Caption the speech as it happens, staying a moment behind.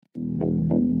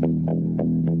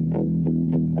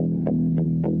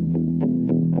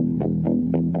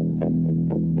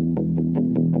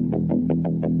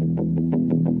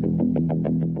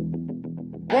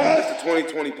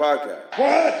2020 podcast.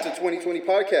 What? It's a 2020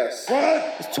 podcast.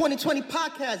 What? It's 2020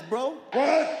 podcast, bro.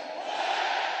 What?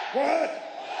 What?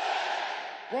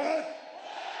 What?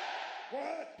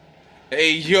 What?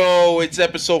 Hey, yo, it's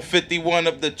episode 51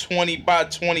 of the 20 by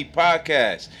 20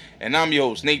 podcast. And I'm your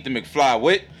host, Nathan McFly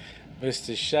with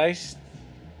Mr. Shiest,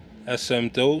 SM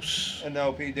Dose, And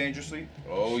LP Dangerously.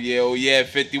 Oh yeah,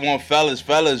 51 fellas,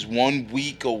 1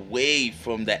 week away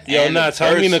from the Yo, anniversary.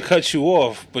 I mean to cut you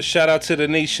off, but shout out to the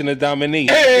Nation of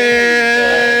Domination.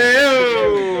 Hey,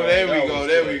 yo,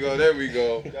 there we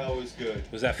go. That was good.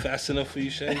 Was that fast enough for you,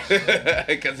 Shay?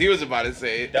 Because he was about to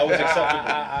say it. That was acceptable.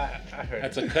 I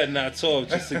had to cut knots off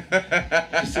just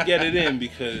to get it in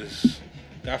because,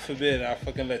 God forbid, I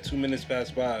fucking let 2 minutes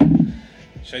pass by.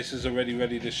 Chase is already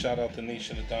ready to shout out the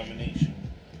Nation of Domination.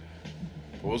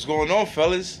 What's going on,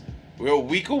 fellas? We're a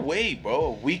week away, bro.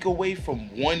 A week away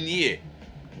from 1 year.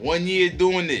 1 year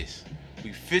doing this.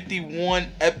 We 51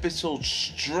 episodes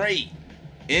straight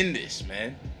in this,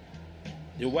 man.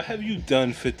 Yo, what have you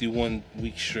done 51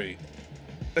 weeks straight?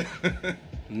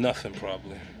 Nothing,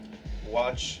 probably.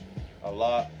 Watch a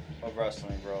lot of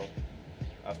wrestling, bro.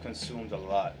 I've consumed a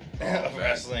lot of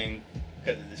wrestling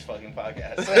because of this fucking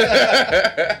podcast.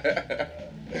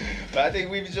 But I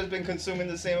think we've just been consuming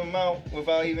the same amount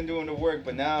without even doing the work.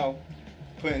 But now,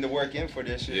 putting the work in for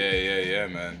this shit. Yeah,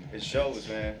 man. It shows,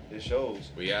 man. It shows.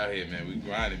 We out here, man. We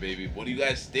grinding, baby. What do you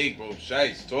guys think, bro?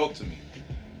 Shice, talk to me.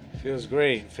 Feels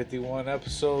great. 51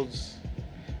 episodes.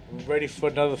 I'm ready for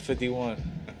another 51.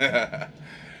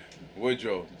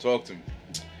 Woodrow, talk to me.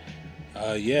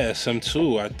 Yeah,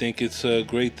 SM2. I think it's a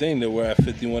great thing that we're at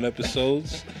 51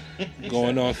 episodes,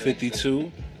 going on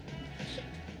 52.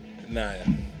 Nah.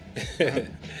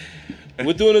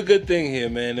 We're doing a good thing here,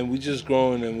 man, and we just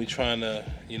growing and we trying to,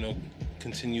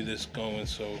 continue this going.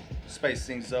 So Spice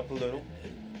things up a little.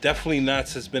 definitely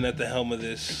Knots has been at the helm of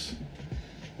this,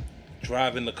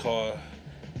 driving the car,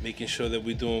 making sure that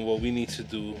we're doing what we need to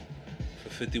do for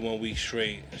 51 weeks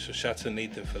straight. So shout to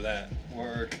Nathan for that.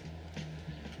 Word.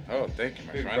 Oh, thank you,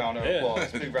 my Big friend. round of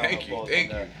applause. Big round of Thank you, applause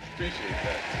thank on you. that. Appreciate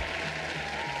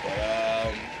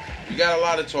that. But we got a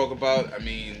lot to talk about. I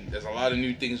mean, there's a lot of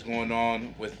new things going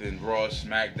on within Raw,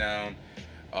 SmackDown.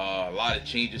 A lot of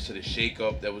changes to the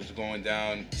shakeup that was going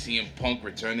down. CM Punk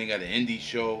returning at an indie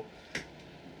show.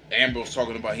 Ambrose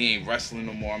talking about he ain't wrestling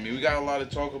no more. I mean, we got a lot to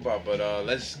talk about, but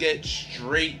let's get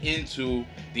straight into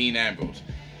Dean Ambrose.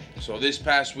 So this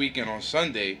past weekend on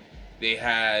Sunday, they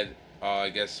had, I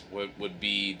guess, what would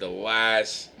be the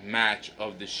last match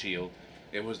of the Shield.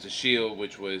 It was the Shield,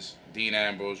 which was Dean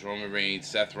Ambrose, Roman Reigns,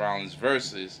 Seth Rollins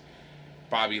versus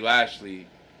Bobby Lashley,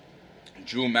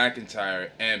 Drew McIntyre,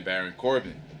 and Baron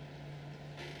Corbin.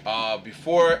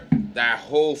 Before that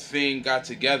whole thing got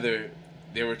together,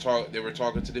 they were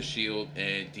talking to the Shield,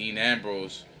 and Dean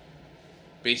Ambrose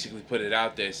basically put it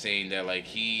out there saying that like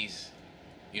he's,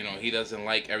 he doesn't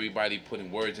like everybody putting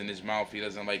words in his mouth. He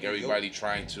doesn't like everybody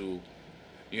trying to,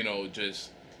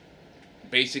 just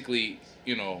basically,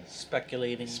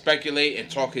 speculate and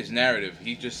talk his narrative.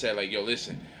 He just said like, yo,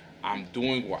 listen, I'm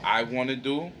doing what I want to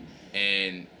do,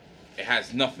 and it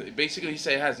has nothing. Basically, he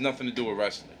said it has nothing to do with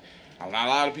wrestling. A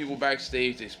lot of people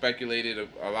backstage, they speculated.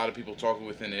 A lot of people talking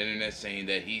within the internet saying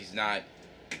that he's not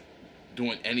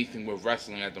doing anything with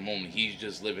wrestling at the moment. He's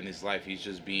just living his life. He's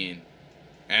just being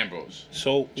Ambrose.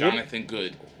 So Jonathan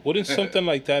Good. Wouldn't something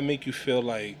like that make you feel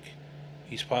like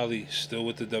he's probably still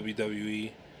with the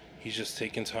WWE? He's just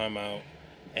taking time out,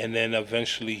 and then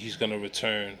eventually he's gonna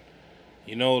return.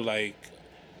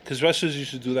 Because wrestlers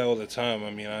used to do that all the time. I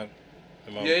mean,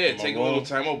 Take a little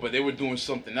time out, but they were doing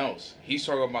something else. He's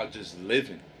talking about just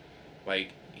living,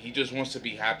 like he just wants to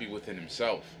be happy within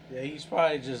himself. Yeah, he's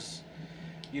probably just,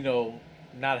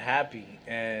 not happy.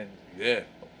 And yeah,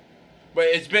 but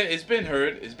it's been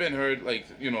heard like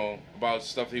about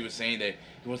stuff he was saying that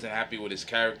he wasn't happy with his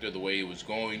character, the way it was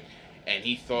going, and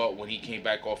he thought when he came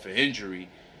back off of injury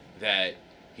that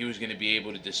he was going to be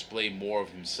able to display more of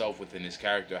himself within his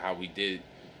character, how he did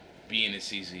being in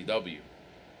CZW.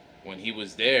 When he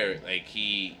was there, like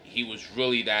he was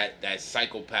really that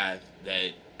psychopath that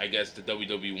I guess the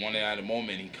WWE wanted at the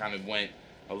moment. He kind of went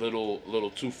a little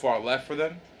too far left for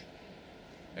them,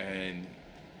 and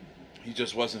he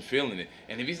just wasn't feeling it.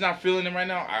 And if he's not feeling it right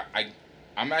now,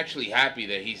 I'm actually happy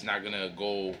that he's not gonna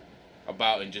go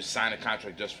about and just sign a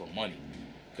contract just for money,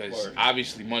 because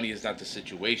obviously money is not the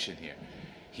situation here.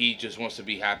 He just wants to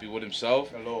be happy with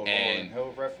himself. A little and Lauren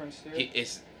Hill reference there.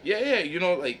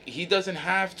 He doesn't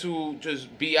have to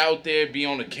just be out there, be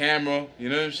on the camera. You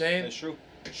know what I'm saying? It's true.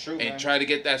 And try to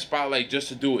get that spotlight just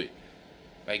to do it.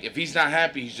 Like if he's not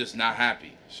happy, he's just not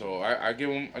happy. So I give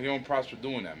him props for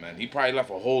doing that, man. He probably left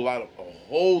a whole lot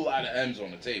of M's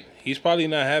on the table. He's probably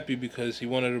not happy because he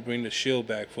wanted to bring the Shield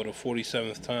back for the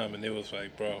 47th time, and they was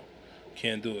like, bro,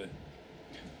 can't do it.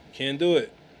 Can't do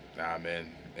it. Nah,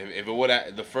 man. If it would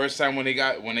have the first time when they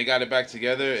got it back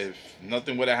together, if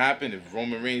nothing would have happened, if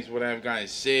Roman Reigns would have gotten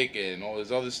sick and all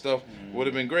this other stuff, would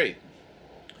have been great.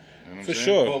 You know what For I'm saying?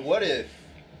 sure. But what if,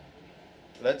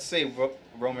 let's say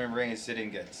Roman Reigns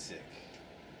didn't get sick?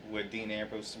 Would Dean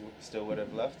Ambrose still would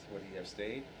have left? Would he have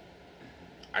stayed?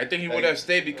 I think he Like, would have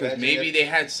stayed because imagine maybe if- they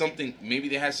had something. Maybe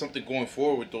they had something going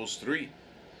forward with those three.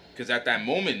 Because at that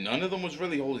moment, none of them was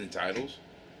really holding titles.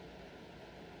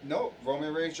 No,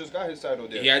 Roman Reigns just got his title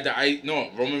there. He had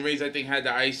Roman Reigns I think had the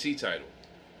IC title.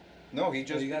 No, he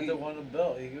just He got the one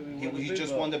belt. he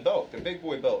just won the belt, the big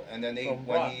boy belt, and then From when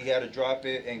Brock. he had to drop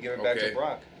it and give it back to Okay.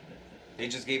 Brock, they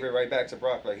just gave it right back to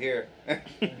Brock. Like here,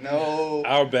 no,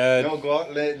 Our bad. no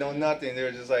gauntlet, no nothing. They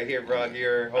were just like here, Brock,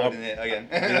 you're holding it again.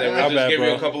 He's like, we'll How just bad, give you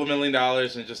bro? a couple of $1 million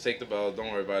and just take the belt.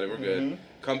 Don't worry about it. We're good. Mhm.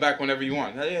 Come back whenever you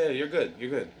want. Yeah, you're good. You're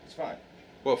good. It's fine.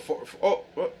 Well,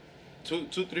 what?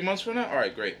 3 months from now? All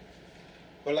right, great.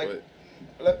 But like,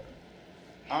 But- look,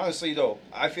 honestly though,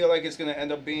 I feel like it's gonna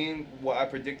end up being what I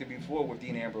predicted before with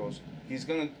Dean Ambrose. He's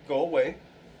gonna go away,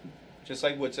 just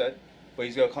like Wood said, but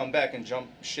he's gonna come back and jump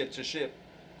ship to ship,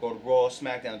 go to Raw,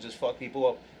 SmackDown, just fuck people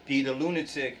up, be the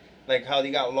lunatic, like how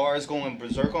they got Lars going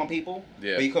berserk on people.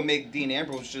 Yeah. But you could make Dean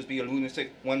Ambrose just be a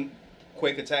lunatic, one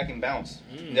quick attack and bounce.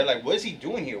 And they're like, what is he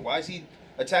doing here? Why is he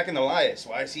attacking Elias?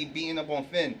 Why is he beating up on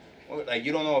Finn? Like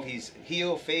you don't know if he's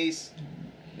heel, face,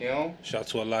 you know, Shout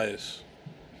to Elias.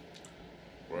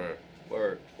 Word.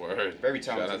 or Very Very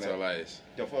talented, Shout out to man. Elias.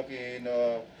 the fucking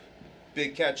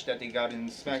big catch that they got in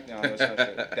SmackDown or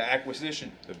something. The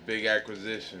acquisition. The big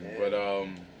acquisition. Yeah. But all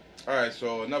right.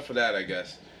 So enough of that, I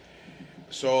guess.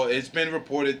 So it's been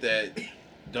reported that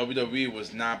WWE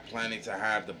was not planning to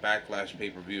have the Backlash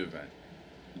pay-per-view event.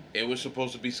 It was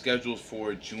supposed to be scheduled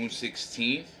for June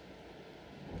 16th,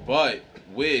 but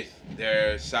with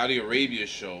their Saudi Arabia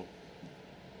show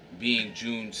being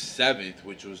June 7th,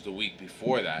 which was the week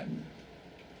before that,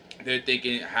 they're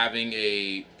thinking having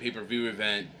a pay-per-view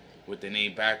event with the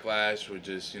name Backlash would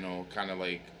just, kind of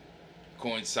like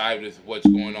coincide with what's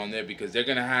going on there, because they're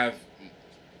going to have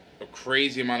a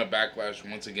crazy amount of backlash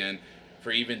once again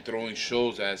for even throwing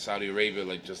shows at Saudi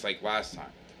Arabia just like last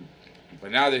time. But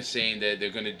now they're saying that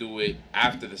they're going to do it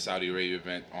after the Saudi Arabia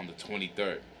event on the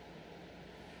 23rd.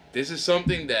 This is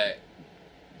something that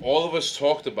all of us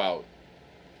talked about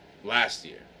last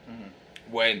year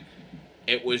when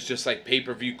it was just like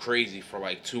pay-per-view crazy for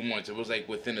like 2 months. It was like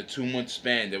within a 2-month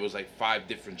span, there was like 5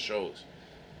 different shows.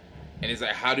 And it's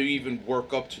like, how do you even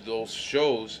work up to those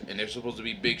shows? And they're supposed to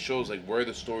be big shows. Like, where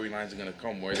the storylines are going to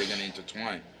come? Where are they going to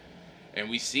intertwine? And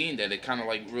we seen that it kind of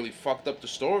like really fucked up the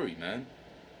story, man.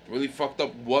 Really fucked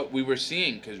up what we were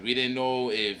seeing, because we didn't know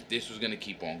if this was going to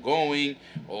keep on going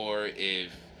or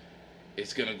if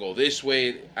it's going to go this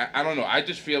way. I don't know. I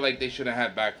just feel like they shouldn't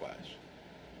have Backlash.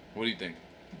 What do you think?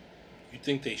 You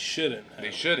think they shouldn't?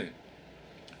 They shouldn't.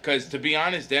 Because to be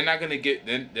honest, they're not going to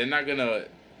they're not going to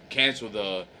cancel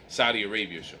the Saudi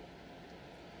Arabia show.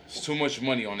 It's too much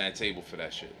money on that table for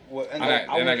that shit. Well, and They're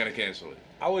would- not going to cancel it.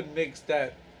 I would mix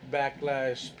that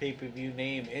Backlash pay-per-view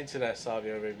name into that Saudi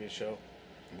Arabia show.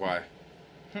 Why?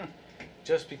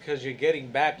 Just because you're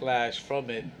getting backlash from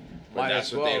it. But might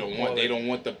that's as what they well don't call want. They it- don't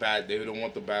want the bad. They don't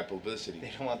want the bad publicity.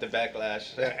 they don't want the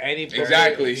backlash. Any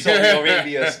Exactly. Saudi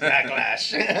Arabia's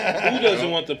backlash. Who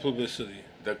doesn't want the publicity?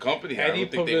 The company. I Any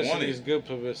don't think they want publicity is it. good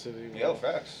publicity. bro. Yo,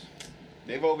 facts.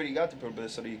 They've already got the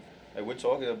publicity. Like we're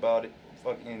talking about it,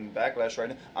 fucking backlash right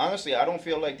now. Honestly, I don't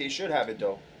feel like they should have it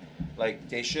though. Like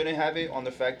they shouldn't have it on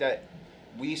the fact that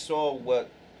we saw what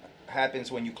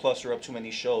happens when you cluster up too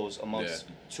many shows amongst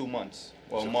 2 months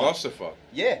or It's a a month. clusterfuck.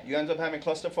 Yeah, you end up having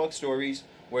clusterfuck stories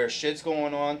where shit's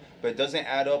going on, but it doesn't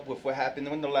add up with what happened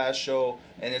on the last show,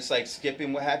 and it's like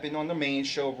skipping what happened on the main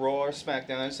show, Raw or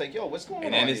SmackDown. It's like, yo, what's going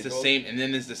And on? then it's here, the dog? same. And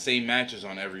then it's the same matches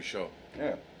on every show.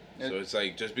 Yeah. So it's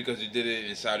like, just because you did it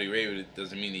in Saudi Arabia, it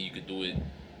doesn't mean that you could do it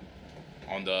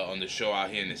on the show out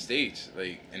here in the States.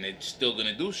 Like, and they're still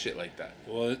gonna do shit like that.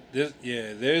 Well,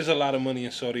 there's a lot of money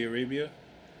in Saudi Arabia.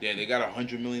 Yeah, they got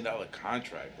 $100 million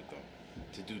contract with them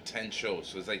to do 10 shows.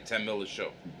 So it's like 10 mil a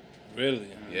show. Really?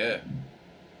 Yeah.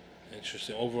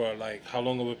 Interesting. Over like how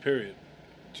long of a period?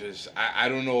 Just I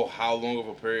don't know how long of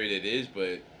a period it is,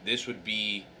 but this would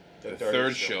be the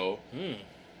third show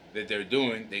that they're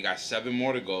doing. They got 7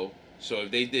 more to go. So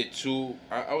if they did 2,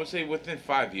 I would say within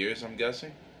 5 years, I'm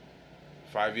guessing.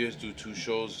 5 years, do 2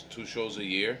 shows a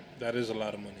year. That is a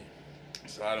lot of money.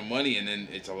 It's a lot of money, and then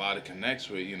it's a lot of connects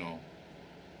with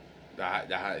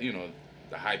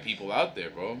the high people out there,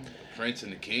 bro. The Prince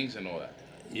and the Kings and all that.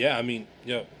 Yeah, I mean,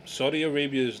 Saudi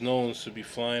Arabia is known to be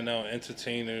flying out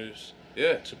entertainers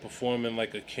Yeah. to perform in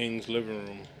like a king's living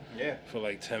room Yeah. for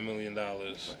like $10 million.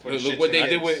 Look what they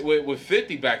did with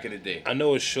 50 back in the day. I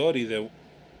know a shorty that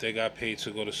they got paid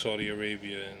to go to Saudi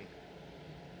Arabia, and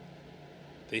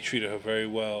they treated her very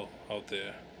well out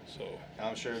there. So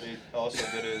I'm sure they also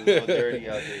did it a little dirty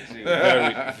out there too.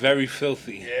 very, very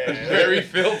filthy. Yeah. Very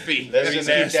filthy. Let's just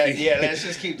keep nasty. that. Yeah, let's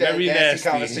just keep that Very nasty nasty.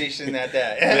 conversation at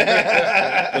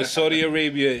that. But Saudi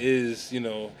Arabia is,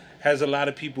 has a lot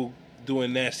of people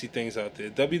doing nasty things out there.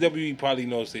 WWE probably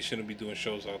knows they shouldn't be doing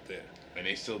shows out there. And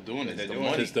they still doing it. They're The doing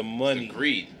money. it. It's the money.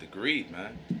 The greed,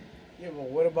 man. Yeah, but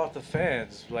what about the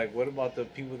fans? Like, what about the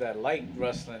people that like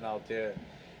wrestling out there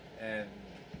and,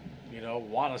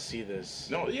 want to see this?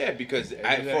 No, yeah, because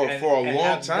And- for a and long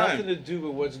have time. nothing to do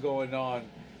with what's going on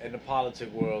in the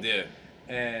politic world. Yeah.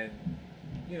 And,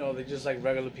 they're just like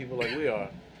regular people like we are.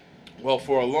 Well,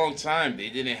 for a long time, they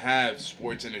didn't have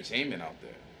sports entertainment out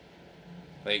there.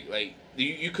 Like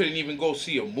you couldn't even go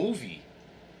see a movie.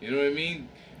 You know what I mean?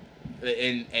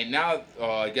 And now,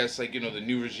 I guess the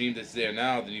new regime that's there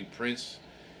now, the new prince,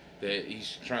 that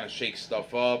he's trying to shake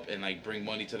stuff up and bring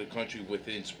money to the country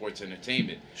within sports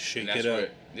entertainment. Shake And that's it up. where,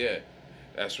 yeah,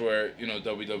 that's where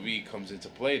WWE comes into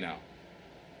play now.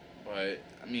 But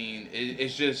I mean,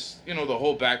 it's just the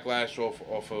whole backlash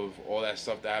off of all that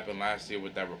stuff that happened last year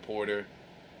with that reporter,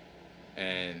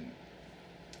 and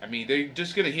I mean they're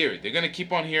just gonna hear it. They're gonna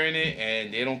keep on hearing it,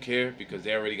 and they don't care because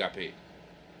they already got paid.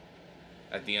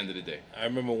 At the end of the day. I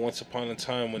remember once upon a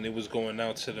time when they was going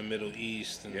out to the Middle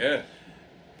East,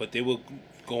 but they were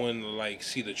going to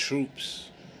see the troops.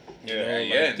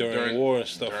 During war and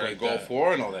stuff during like Gulf that.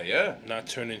 War and all that. Yeah. Not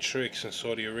turning tricks in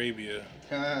Saudi Arabia,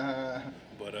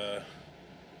 but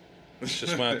it's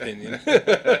just my opinion.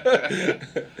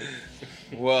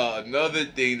 Well, another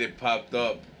thing that popped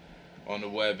up on the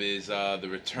web is the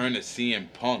return of CM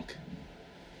Punk.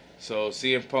 So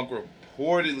CM Punk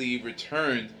reportedly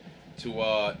returned to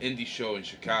indie show in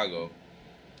Chicago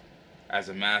as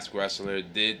a masked wrestler.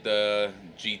 Did the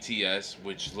GTS,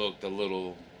 which looked a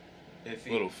little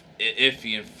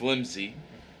iffy and flimsy.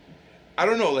 I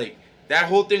don't know, that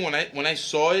whole thing when I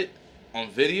saw it on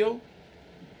video.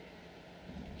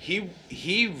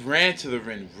 He ran to the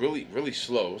ring really, really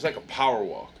slow. It was like a power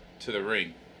walk to the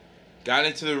ring. Got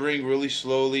into the ring really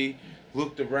slowly,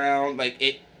 looked around,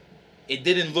 it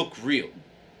didn't look real.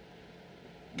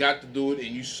 Got to do it, and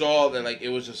you saw that it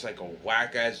was just a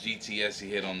whack-ass GTS he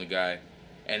hit on the guy.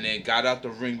 And then got out the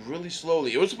ring really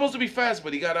slowly. It was supposed to be fast,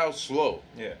 but he got out slow.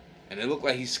 Yeah. And it looked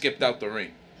like he skipped out the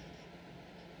ring.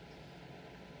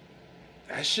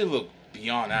 That shit looked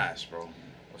beyond ass, bro.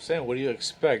 I'm saying, what do you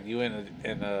expect? You in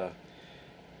a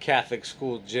Catholic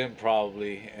school gym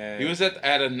probably, and He was at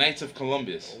a Knights of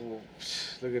Columbus. Oh,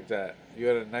 look at that.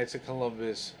 You're at a Knights of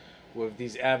Columbus with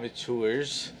these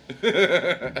amateurs.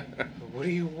 What do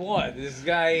you want? This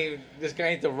guy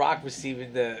ain't the Rock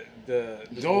receiving the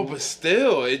No, but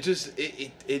still, it just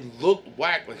it looked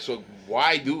whack. So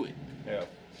why do it? Yeah.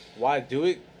 why do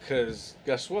it? Because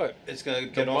guess what? It's gonna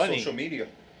get on money. social media.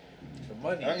 The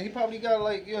money. He probably got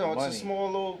it's Money. a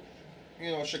small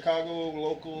little, Chicago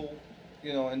local,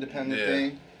 independent Yeah.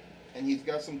 thing, and he's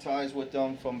got some ties with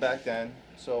them from back then.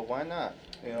 So why not?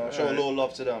 Show a little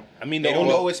love to them. I mean, They the don't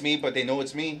know only, it's me, but they know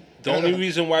it's me. the only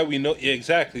reason why we know, yeah,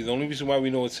 exactly. The only reason why we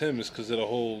know it's him is because of the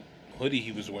whole hoodie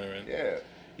he was wearing. Yeah.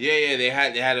 Yeah, they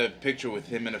had a picture with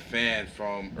him and a fan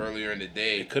from earlier in the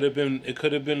day. It could have been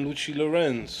Lucci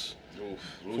Lorenz. Oof,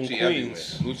 From Lucci everywhere.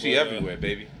 Queens. Lucci everywhere,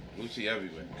 baby. Lucci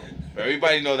everywhere. But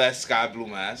everybody know that sky blue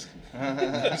mask. You know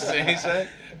what I'm saying?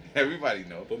 Everybody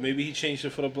know. But maybe he changed it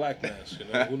for the black mask.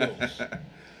 Who knows?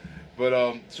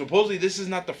 But supposedly this is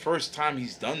not the first time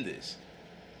he's done this.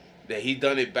 That he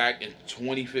done it back in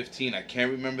 2015. I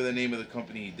can't remember the name of the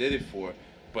company he did it for,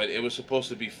 but it was supposed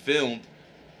to be filmed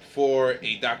for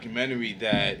a documentary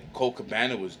that Colt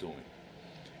Cabana was doing.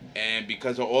 And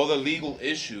because of all the legal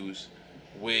issues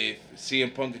with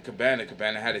CM Punk and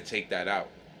Cabana had to take that out.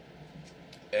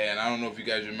 And I don't know if you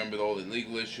guys remember all the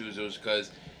legal issues. It was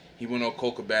because he went on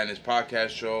Colt Cabana's podcast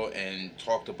show and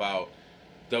talked about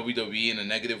WWE in a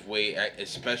negative way,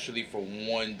 especially for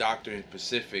one doctor in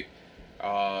Pacific.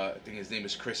 I think his name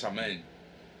is Chris Amen.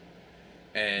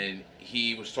 And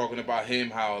he was talking about him,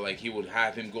 how he would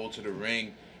have him go to the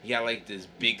ring. He had this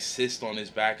big cyst on his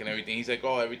back and everything. He's like,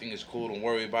 oh, everything is cool, don't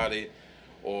worry about it.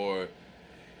 Or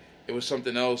it was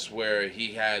something else where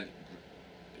he had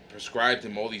prescribed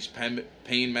him all these pain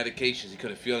medications. He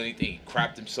couldn't feel anything. He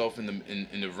crapped himself in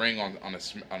the ring on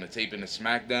a tape in the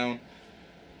SmackDown.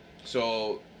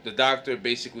 So the doctor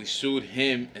basically sued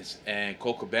him and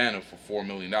Colt Cabana for $4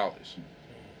 million.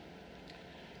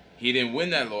 He didn't win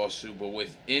that lawsuit, but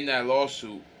within that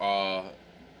lawsuit,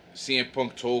 CM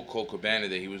Punk told Colt Cabana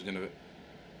that he was gonna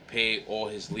pay all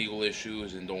his legal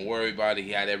issues and don't worry about it.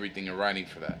 He had everything in writing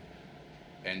for that.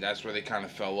 And that's where they kind of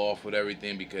fell off with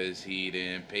everything because he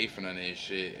didn't pay for none of his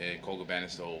shit and Colt Cabana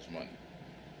still owes money.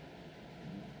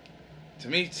 To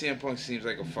me, CM Punk seems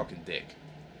like a fucking dick.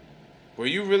 Were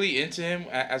you really into him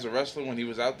as a wrestler when he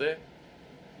was out there?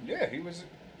 Yeah, he was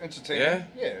entertaining.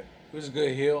 Yeah. He was a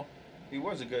good heel. He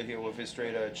was a good heel with his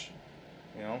straight edge.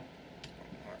 You know?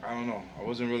 I don't know. I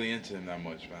wasn't really into him that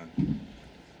much, man.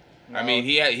 No, I mean,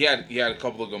 he had a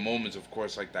couple of good moments, of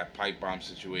course, like that pipe bomb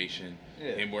situation.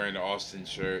 Yeah. Him wearing the Austin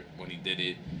shirt when he did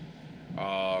it.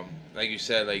 Like you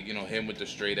said, like, you know, him with the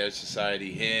Straight Edge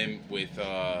Society. Him with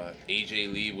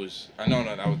AJ Lee was. No,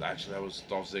 that was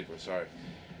Dolph Ziggler. Sorry,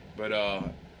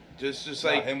 but just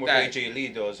like him with that. AJ Lee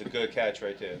though is a good catch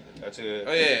right there. That's a.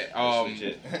 Oh yeah. That's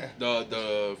legit.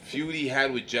 The feud he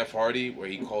had with Jeff Hardy, where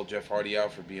he called Jeff Hardy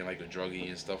out for being like a druggie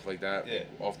and stuff like that. Yeah.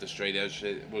 Off the Straight Edge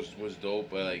shit was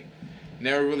dope, but like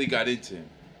never really got into him.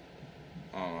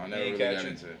 I never really got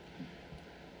into it.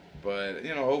 But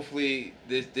you know, hopefully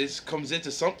this comes into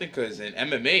something, because in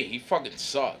MMA he fucking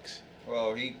sucks.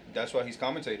 Well, that's why he's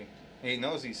commentating. He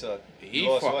knows he sucks. He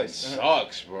fucking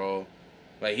sucks, bro.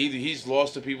 Like he's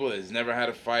lost to people that's never had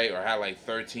a fight or had like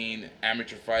 13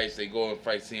 amateur fights. They go and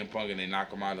fight CM Punk and they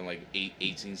knock him out in like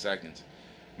 18 seconds.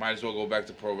 Might as well go back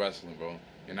to pro wrestling, bro.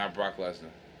 You're not Brock Lesnar.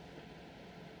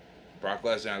 Brock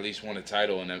Lesnar at least won a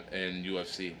title in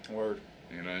UFC. Word.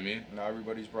 You know what I mean? Now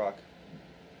everybody's Brock.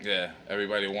 Yeah,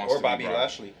 everybody wants to be Bobby Brock.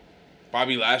 Lashley.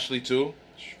 Bobby Lashley too.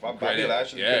 Bobby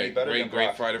Lashley could be better than Brock.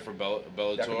 Great fighter for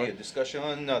Bellator. That could be a discussion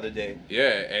on another day. Yeah,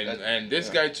 and this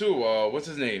guy too. What's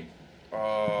his name?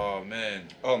 Oh man.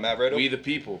 Oh, Matt Riddle. We the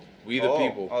people. We the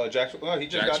people. Oh, Jack. Well, he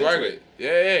just Jack got Swagger. into it.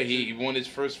 Yeah. He won his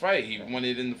first fight. He won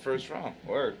it in the first round.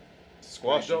 Word.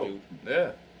 Squash the Pretty dude. dope.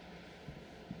 Yeah.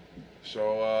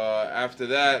 So after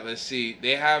that, let's see.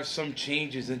 They have some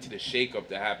changes into the shakeup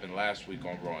that happened last week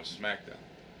on Raw and SmackDown.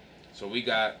 So we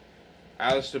got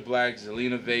Aleister Black,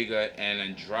 Zelina Vega, and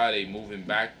Andrade moving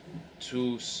back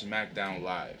to SmackDown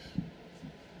Live,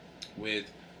 with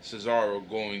Cesaro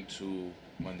going to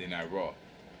Monday Night Raw.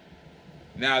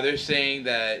 Now they're saying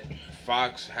that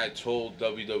Fox had told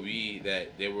WWE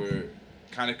that they were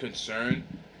kind of concerned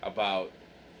about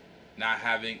not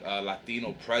having a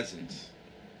Latino presence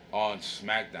on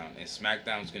SmackDown, and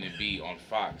SmackDown's going to be on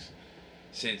Fox.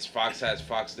 Since Fox has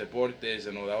Fox Deportes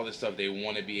and all that other stuff, they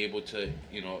want to be able to,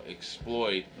 you know,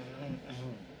 exploit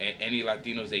any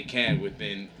Latinos they can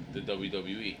within the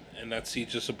WWE. And not see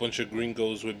just a bunch of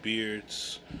gringos with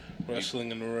beards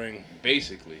wrestling in the ring.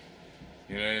 Basically.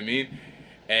 You know what I mean?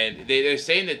 And they're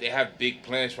saying that they have big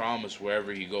plans for Almas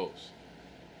wherever he goes.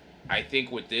 I think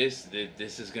with this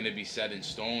is going to be set in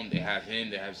stone. They have him,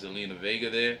 they have Zelina Vega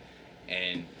there,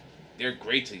 and they're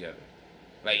great together.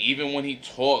 Like, even when he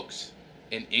talks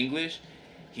in English,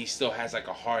 he still has like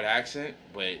a hard accent,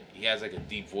 but he has like a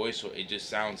deep voice, so it just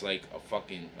sounds like a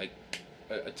fucking, like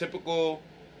a typical,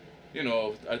 you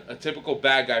know, a typical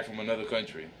bad guy from another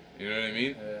country. You know what I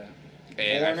mean? Yeah.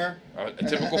 And Foreigner? a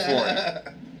typical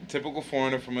foreigner. Typical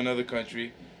foreigner from another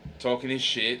country, talking his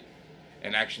shit,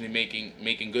 and actually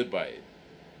making good by it.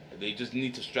 They just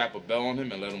need to strap a bell on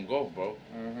him and let him go, bro.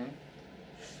 Mm-hmm.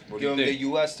 What do Give you him think? the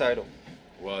U.S. title.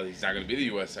 Well, he's not gonna be the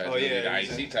U.S. title. Oh, He'll yeah, be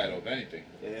the IC title, if anything.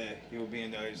 Yeah, he will be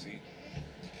in the IC.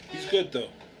 He's good though,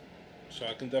 so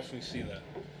I can definitely see that.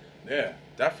 Yeah,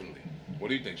 definitely. What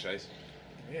do you think, Shice?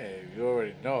 Yeah, you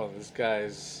already know this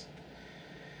guy's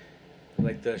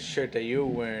like the shirt that you're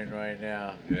wearing right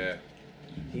now. Yeah.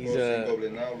 He's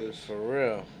for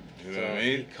real. You know what I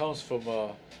mean? He comes from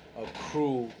a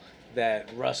crew that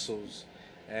wrestles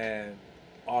and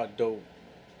are dope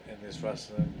in this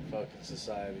wrestling fucking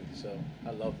society. So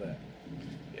I love that.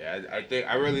 Yeah, I think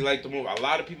I really like the move. A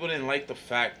lot of people didn't like the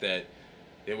fact that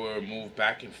they were moved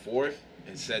back and forth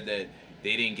and said that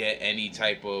they didn't get any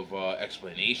type of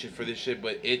explanation for this shit.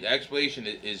 But the explanation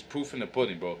is proof in the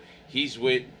pudding, bro. He's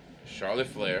with Charlotte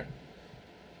Flair,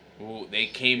 who they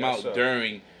came out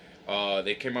during.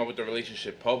 They came out with the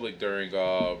relationship public during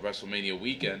WrestleMania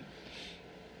weekend.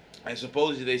 And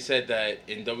supposedly they said that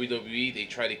in WWE they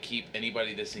try to keep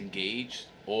anybody that's engaged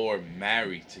or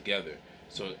married together.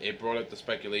 So it brought up the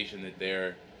speculation that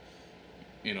they're,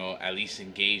 you know, at least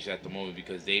engaged at the moment,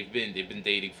 because they've been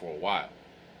dating for a while.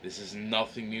 This is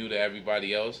nothing new to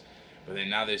everybody else. But then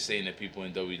now they're saying that people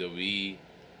in WWE,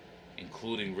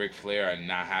 including Ric Flair, are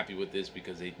not happy with this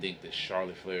because they think that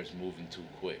Charlotte Flair is moving too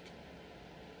quick.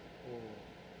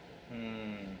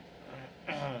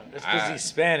 It's because he's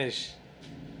Spanish.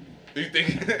 Do you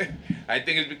think? I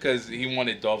think it's because he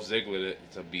wanted Dolph Ziggler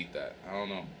to beat that. I don't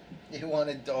know. He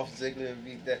wanted Dolph Ziggler to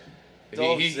beat that.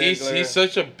 He's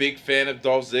such a big fan of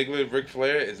Dolph Ziggler. Ric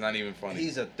Flair, it's not even funny.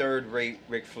 He's a third-rate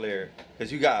Ric Flair.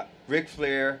 Because you got Ric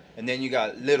Flair, and then you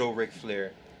got little Ric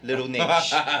Flair. Little Nate.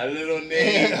 Little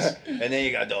Nate. And then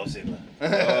you got Dolph Ziggler.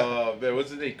 Man,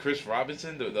 what's his name? Chris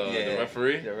Robinson, the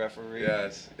referee? The referee.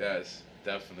 Yes,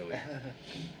 definitely.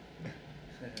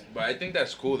 But I think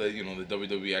that's cool that, you know, the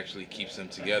WWE actually keeps them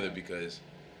together, because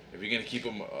if you're going to keep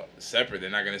them separate, they're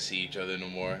not going to see each other no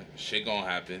more. Shit going to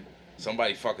happen.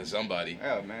 Somebody fucking somebody.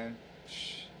 Yeah, man.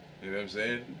 You know what I'm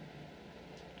saying?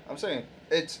 I'm saying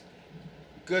it's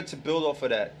good to build off of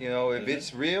that. You know, if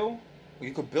it's real,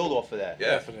 you could build off of that.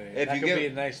 Yeah. Definitely. If That you could give- be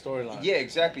a nice storyline. Yeah,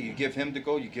 exactly. You give him the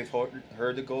go, you give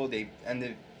her the go. They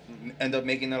end up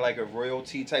making it like a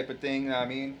royalty type of thing. You know what I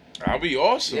mean? That'd be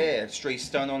awesome. Yeah, straight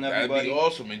stun on That'd everybody. be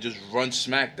awesome. And just run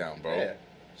SmackDown, bro. Yeah,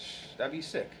 that'd be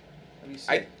sick. That'd be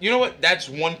sick. You know what? That's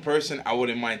one person I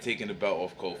wouldn't mind taking the belt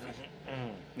off Kofi.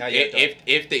 Not yet, though.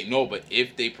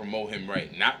 If they promote him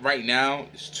right, not right now.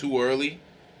 It's too early.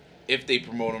 If they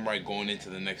promote him right, going into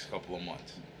the next couple of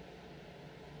months,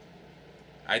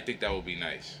 I think that would be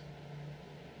nice.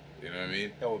 You know what I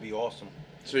mean? That would be awesome.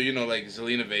 So, you know, like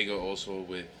Zelina Vega also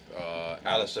with Aleister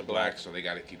Aleister Black, Black. so they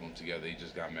got to keep them together. They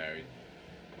just got married.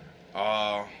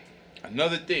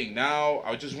 Another thing. Now,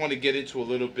 I just want to get into a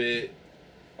little bit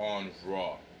on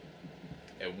Raw.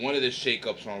 And one of the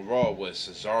shakeups on Raw was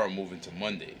Cesaro moving to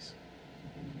Mondays.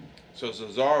 So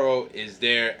Cesaro is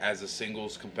there as a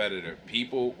singles competitor.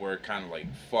 People were kind of like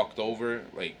fucked over,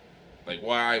 like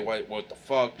why, what the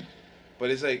fuck? But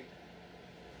it's like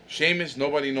Sheamus,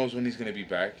 nobody knows when he's gonna be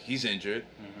back. He's injured.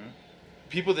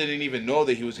 People didn't even know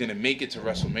that he was gonna make it to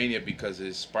WrestleMania because of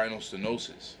his spinal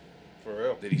stenosis For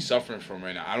real. that he's suffering from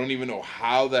right now. I don't even know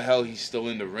how the hell he's still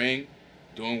in the ring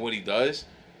doing what he does,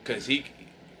 because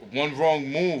one wrong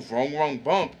move, wrong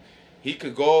bump, he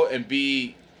could go and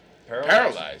be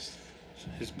paralyzed.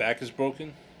 His back is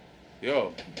broken.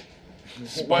 Yo.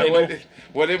 Spinal.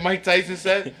 What did Mike Tyson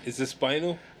said? Is it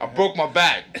spinal? I broke my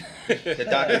back. The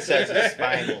doctor says it's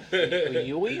spinal. What do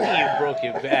you mean you broke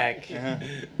your back?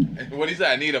 What he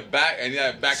said? I need a back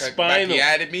like Spinal. he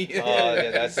added me. Oh, yeah,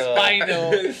 that's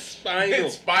Spinal. Spinal.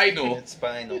 It's spinal. It's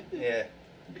spinal. Yeah.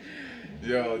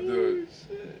 Yo, dude.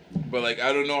 But like,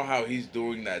 I don't know how he's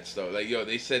doing that stuff. Like, yo,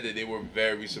 they said that they were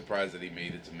very surprised that he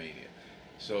made it to Mania.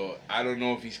 So I don't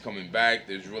know if he's coming back.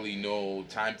 There's really no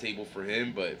timetable for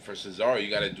him. But for Cesaro, you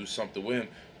got to do something with him.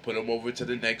 Put him over to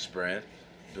the next brand.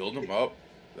 Build him up.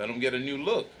 Let him get a new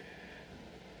look.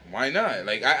 Why not?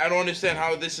 Like, I don't understand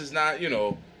how this is not, you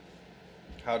know.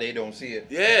 How they don't see it.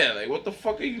 Yeah, like, what the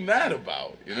fuck are you mad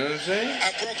about? You know what I'm saying?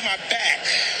 I broke my back.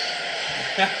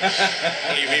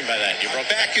 What do you mean by that? Your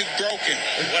back is broken.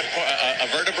 What, a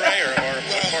vertebrae or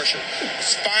what portion?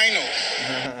 Spinal.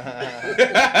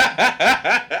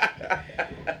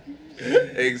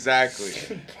 Exactly.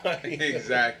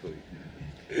 Exactly.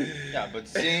 Yeah, but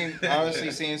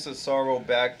honestly seeing Cesaro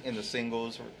back in the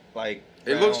singles, like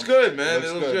It looks good, man. It It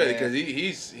looks looks good, good because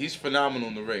man. he's phenomenal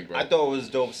in the ring, bro. I thought it was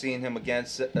dope seeing him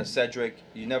against Cedric.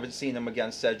 You never seen him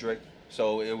against Cedric,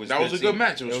 so it was. That was a good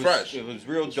match. It was fresh. It was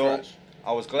real It was dope. fresh.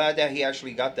 I was glad that he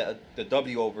actually got the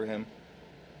W over him.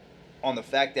 On the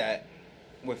fact that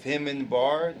with him in the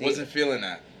bar, Wasn't feeling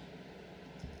that.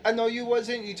 I know you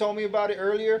wasn't. You told me about it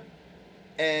earlier,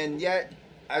 and yet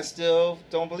I still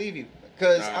don't believe you.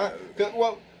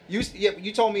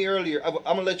 You told me earlier. I'm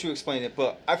gonna let you explain it,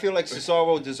 but I feel like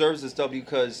Cesaro deserves this W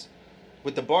because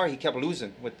with the bar he kept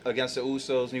losing against the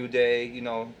Usos, New Day. You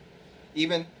know,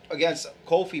 even against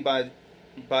Kofi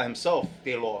by himself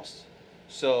they lost.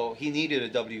 So he needed a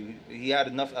W. He had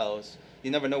enough L's.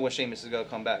 You never know when Sheamus is gonna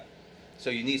come back. So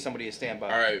you need somebody to stand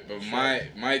by. All right, but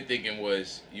my thinking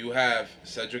was you have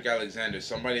Cedric Alexander,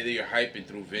 somebody that you're hyping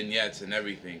through vignettes and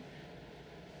everything,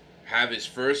 have his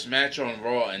first match on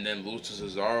Raw and then lose to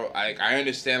Cesaro. I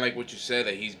understand like what you said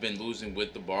that he's been losing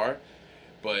with the bar,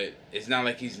 but it's not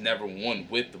like he's never won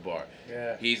with the bar.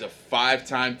 Yeah. He's a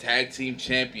 5-time tag team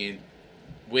champion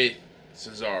with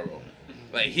Cesaro.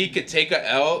 Like he could take a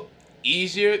L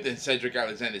easier than Cedric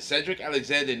Alexander. Cedric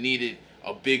Alexander needed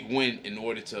a big win in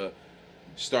order to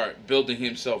start building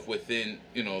himself within,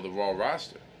 you know, the Raw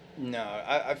roster. No,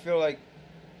 I feel like,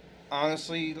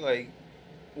 honestly, like,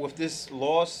 with this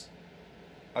loss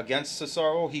against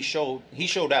Cesaro, he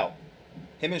showed out.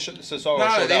 Him and Cesaro showed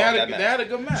out in that match. They had a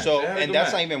good match. So, They had a and good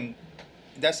that's match. not even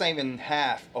that's not even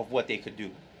half of what they could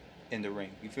do in the ring.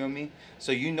 You feel me?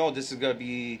 So you know this is gonna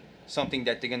be something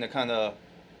that they're gonna kind of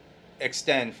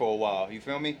extend for a while. You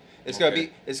feel me? It's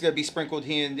gonna be sprinkled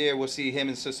here and there. We'll see him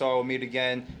and Cesaro meet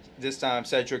again. This time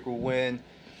Cedric will win.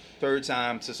 Third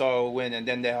time Cesaro will win, and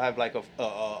then they'll have like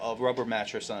a rubber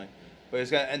match or something. But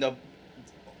it's gonna end up.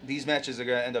 These matches are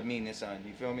gonna end up meaning something.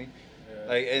 You feel me? Yeah.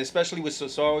 Like, and especially with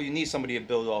Cesaro, you need somebody to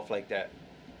build off like that.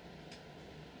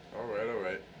 All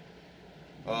right.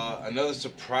 Another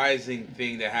surprising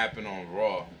thing that happened on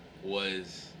Raw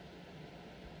was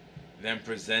them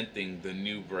presenting the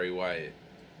new Bray Wyatt.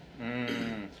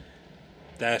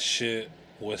 That shit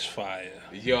was fire.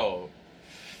 Yo,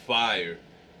 fire.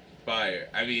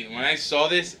 I mean, when I saw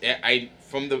this, I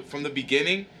from the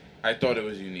beginning, I thought it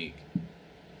was unique.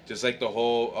 Just like the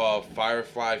whole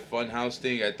Firefly Funhouse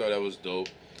thing, I thought that was dope.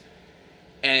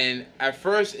 And at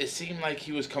first, it seemed like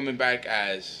he was coming back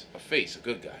as a face, a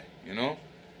good guy, you know?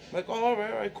 Like, oh, all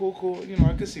right, cool. You know,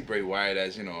 I could see Bray Wyatt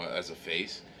as, you know, as a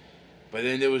face. But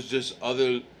then there was just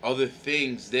other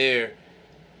things there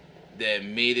that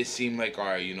made it seem like, all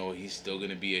right, you know, he's still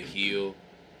going to be a heel.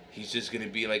 He's just going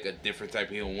to be like a different type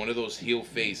of heel. One of those heel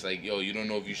face, like, yo, you don't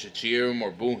know if you should cheer him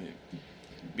or boo him.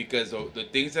 Because the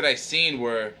things that I seen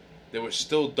that were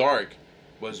still dark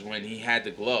was when he had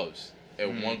the gloves.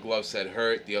 And one glove said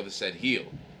hurt, the other said heel.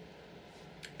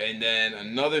 And then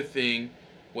another thing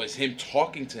was him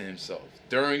talking to himself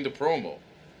during the promo.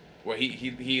 Where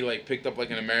he like picked up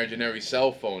like an imaginary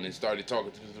cell phone and started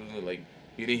talking to like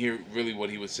he didn't hear really what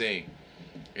he was saying.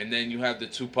 And then you have the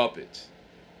two puppets.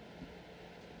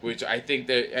 Which I think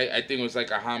was like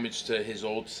a homage to his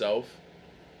old self.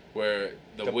 Where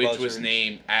the witch was buzzards.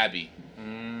 named Abby.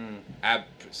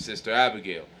 Sister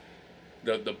Abigail.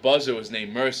 The buzzer was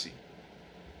named Mercy.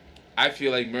 I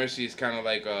feel like Mercy is kind of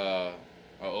like a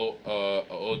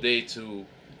ode to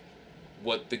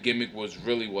what the gimmick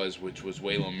really was, which was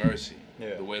Waylon Mercy.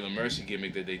 Yeah. The Waylon Mercy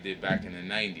gimmick that they did back in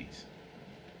the 90s.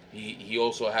 He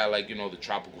also had like, you know, the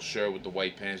tropical shirt with the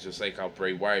white pants, just like how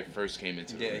Bray Wyatt first came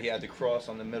into the ring. He had the cross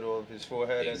on the middle of his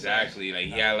forehead. Exactly, like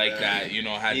he had like that, you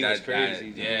know, had He that, was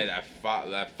crazy,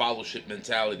 that fellowship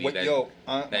mentality,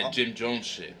 that Jim Jones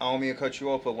shit. I don't mean to cut you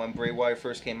off, but when Bray Wyatt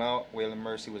first came out, Waylon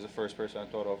Mercy was the first person I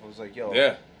thought of. I was like,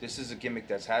 yo, this is a gimmick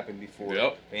that's happened before.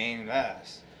 Yep. They ain't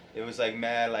last. It was like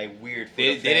mad, like weird for They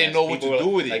the fans. didn't know what to do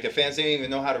with it. Like the fans didn't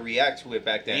even know how to react to it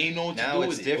back then. They didn't know what to now do it's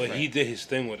with it. different. But he did his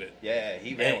thing with it. Yeah,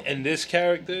 he ran with it. And this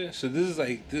character, so this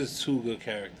is two good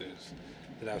characters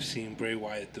that I've seen Bray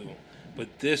Wyatt do.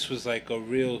 But this was like a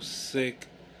real sick,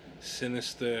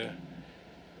 sinister,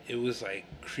 it was like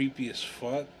creepy as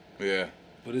fuck. Yeah.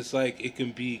 But it's like it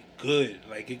can be good.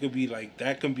 Like it could be like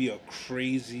that can be a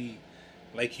crazy,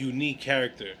 like unique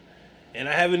character. And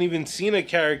I haven't even seen a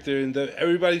character in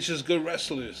everybody's just good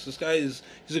wrestlers. This guy he's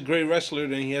a great wrestler,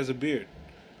 then he has a beard.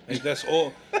 Like that's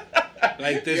all.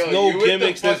 Like there's no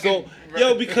gimmicks. There's no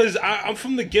because I'm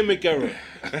from the gimmick era,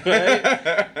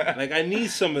 right? Like I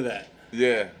need some of that.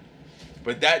 Yeah,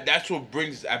 but that's what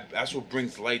brings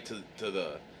light to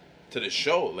the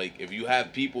show. Like if you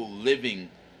have people living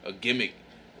a gimmick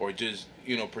or just,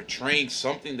 you know, portraying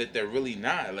something that they're really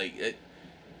not, like it.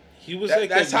 He was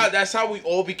that's how we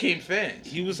all became fans.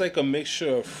 He was like a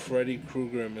mixture of Freddy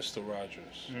Krueger and Mr.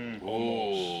 Rogers.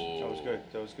 Oh,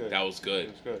 That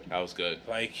was good.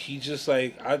 Like he just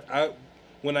like I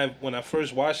when I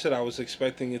first watched it, I was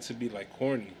expecting it to be like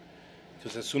corny,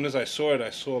 because as soon as I saw it, I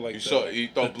saw like you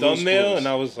thought the Blue's thumbnail, Clues. and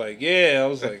I was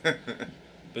like,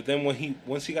 but then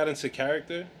once he got into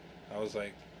character, I was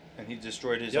like, And he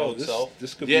destroyed his own self.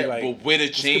 this could be like, but with a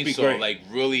this could be chainsaw, great. like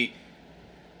really,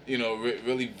 you know,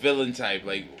 really villain type,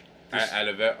 like out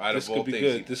of this all could be things.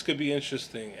 good. This could be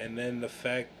interesting. And then the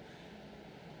fact,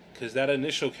 because that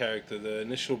initial character, the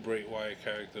initial Bray Wyatt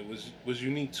character, was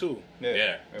unique too.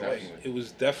 Yeah, was. It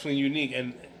was definitely unique,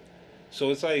 and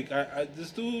so it's like this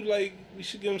dude, like we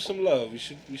should give him some love. We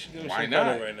should give him Why some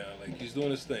not? credit right now. Like he's doing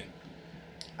his thing.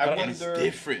 And it's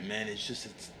different, man.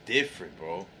 It's different,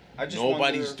 bro.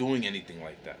 Nobody's doing anything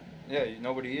like that. Yeah,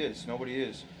 nobody is.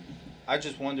 I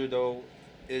just wonder though,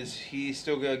 is he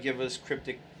still gonna give us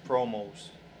cryptic promos?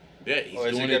 Yeah, he's Or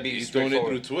is it doing gonna it. be He's doing it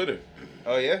through straightforward? Twitter.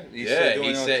 Oh yeah, He's still Yeah, doing he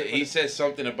it on said Twitter? he said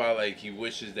something about like he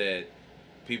wishes that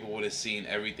people would have seen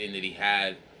everything that he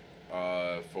had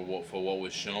for what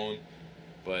was shown,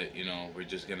 but you know we're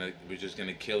just gonna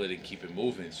kill it and keep it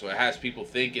moving. So it has people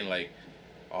thinking like,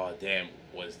 oh damn,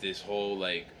 was this whole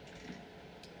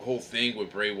thing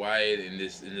with Bray Wyatt in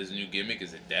this new gimmick,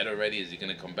 is it dead already? Is he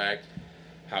gonna come back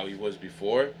how he was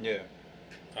before? Yeah.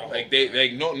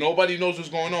 Nobody knows what's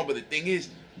going on. But the thing is,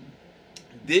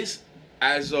 this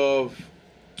as of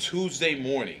Tuesday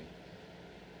morning,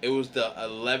 It was the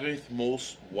 11th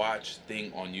most watched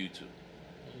thing on YouTube.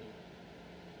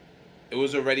 It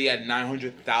was already at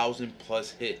 900,000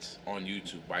 plus hits on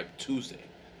YouTube by Tuesday.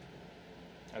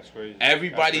 That's crazy.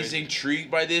 Everybody's That's crazy.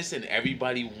 intrigued by this, and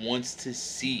everybody wants to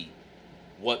see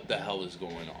what the hell is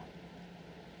going on.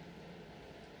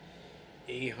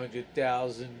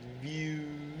 800,000 views.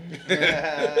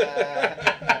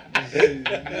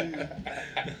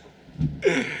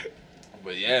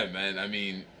 But yeah, man. I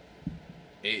mean,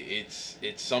 it's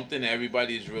something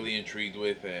everybody's really intrigued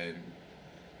with, and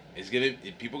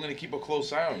people are gonna keep a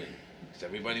close eye on it because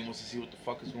everybody wants to see what the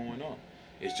fuck is going on.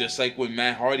 It's just like when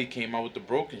Matt Hardy came out with the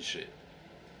broken shit.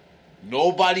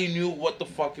 Nobody knew what the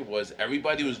fuck it was.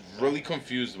 Everybody was really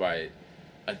confused by it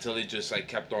until it just like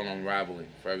kept on unraveling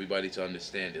for everybody to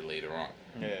understand it later on.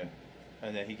 Yeah,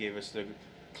 and then he gave us the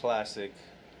classic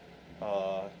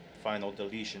final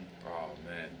deletion. Oh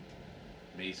man,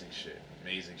 amazing shit,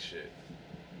 amazing shit.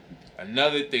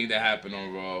 Another thing that happened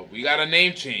on Raw, we got a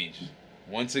name change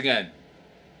once again.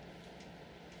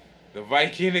 The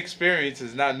Viking Experience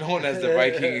is not known as the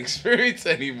Viking Experience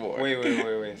anymore.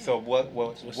 Wait. So what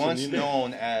was What's the once new name?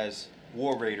 known as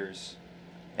War Raiders,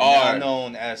 Are- and now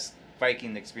known as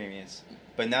Viking Experience,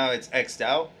 but now it's X'd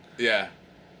out. Yeah,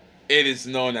 it is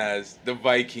known as the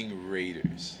Viking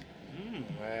Raiders.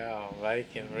 Wow,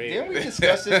 Viking Didn't Raiders. we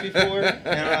discuss this before? And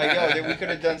I'm like, yo, we could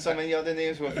have done so many other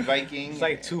names with Viking. It's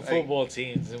like two football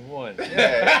teams in one.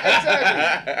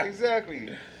 Yeah, exactly.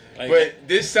 Like, But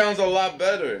this sounds a lot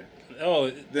better. oh,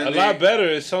 Then a they- lot better.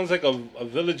 It sounds like a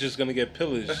village is gonna get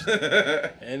pillaged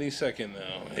any second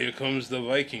now. Here comes the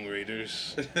Viking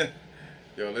Raiders.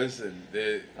 Yo, listen, I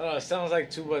don't know, it sounds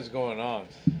like too much going on.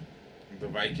 the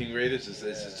Viking Raiders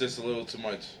it's just a little too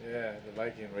much. Yeah, the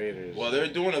Viking Raiders. Well, they're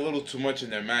doing a little too much in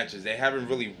their matches. They haven't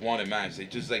really won a match. They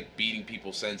just like beating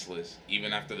people senseless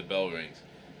even after the bell rings.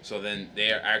 So then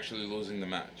they are actually losing the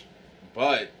match.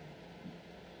 But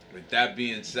with that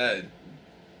being said,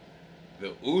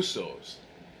 the Usos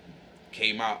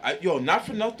came out. Not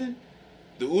for nothing,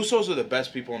 the Usos are the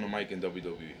best people on the mic in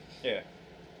WWE. Yeah.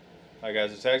 Like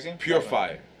as a tag team? Pure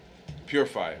fire. Pure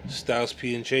fire. Styles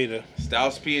P and Jada.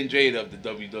 Styles P and Jada of the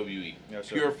WWE. Yes,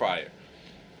 sir. Pure fire.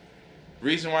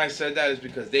 Reason why I said that is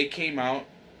because they came out,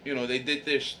 they did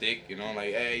their shtick,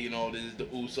 like, hey, this is the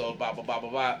Usos, blah, blah, blah, blah,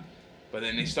 blah. But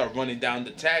then they start running down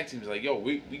the tag teams like, yo,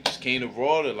 we just came to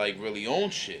Raw to, like, really own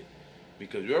shit.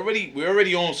 Because we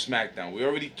already own SmackDown. We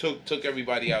already took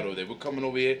everybody out over there. We're coming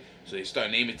over here. So they start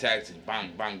naming tag teams.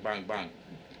 Bang, bang, bang, bang.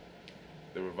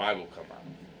 The Revival come out.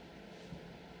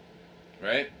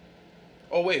 Right?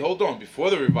 Oh, wait, hold on. Before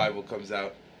the Revival comes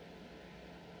out,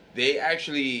 they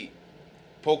actually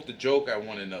poked a joke at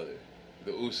one another,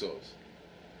 the Usos.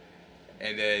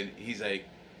 And then he's like,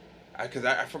 because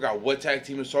I forgot what tag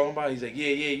team he was talking about. He's like, yeah,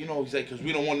 he's like, because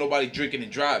we don't want nobody drinking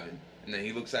and driving. And then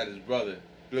he looks at his brother.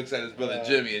 He looks at his brother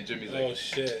Jimmy, and Jimmy's like, Oh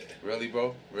shit. really,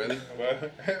 bro? Really?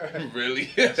 Really?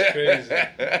 That's crazy.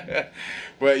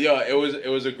 But yo, it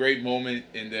was a great moment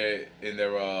in their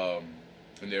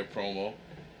promo.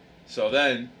 So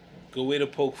then, Good way to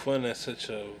poke fun at such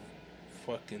a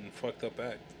fucking fucked up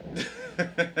act.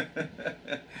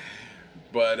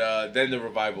 but then the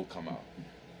Revival come out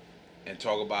and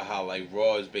talk about how like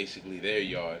Raw is basically their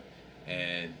yard,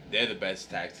 and they're the best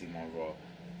tag team on Raw.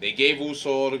 They gave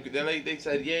Uso all they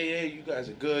said, yeah, you guys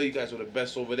are good, you guys are the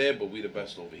best over there, but we the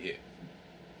best over here.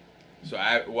 So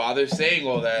while they're saying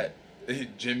all that,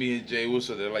 Jimmy and Jey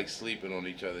Uso, they're like sleeping on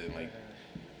each other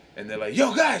and they're like,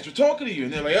 yo guys, we're talking to you,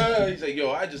 and they're like, he's like,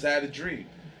 yo, I just had a dream.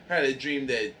 I had a dream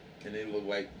that, and they look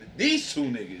like these two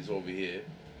niggas over here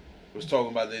was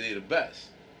talking about that they're the best.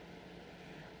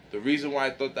 The reason why I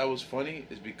thought that was funny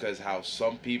is because how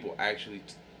some people actually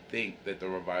think that the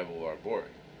Revival are boring.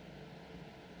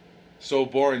 So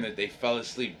boring that they fell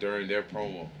asleep during their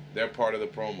promo. Their part of the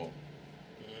promo.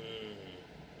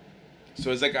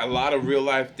 So it's like a lot of real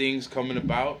life things coming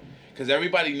about. Because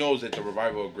everybody knows that the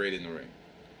Revival are great in the ring.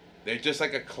 They're just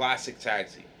like a classic tag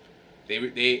team.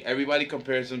 Everybody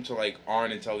compares them to like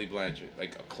Arn and Tully Blanchard.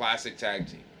 Like a classic tag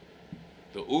team.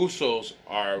 The Usos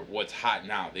are what's hot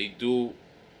now.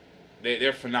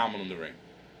 They're phenomenal in the ring.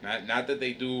 Not that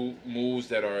they do moves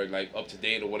that are like up to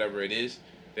date or whatever it is.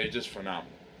 They're just phenomenal.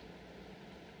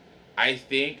 I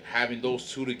think having those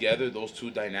two together, those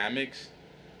two dynamics,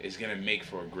 is going to make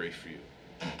for a great feud.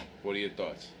 What are your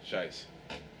thoughts, Shice?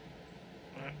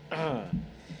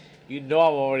 You know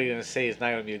I'm already going to say it's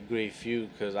not going to be a great feud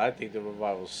because I think the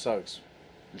Revival sucks.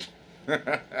 And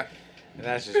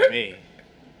that's just me.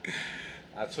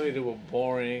 I told you they were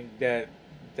boring, that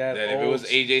that That if it old was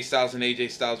AJ Styles and AJ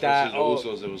Styles versus the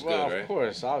Usos, it was well, good, right? Of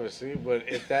course, obviously, but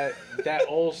if that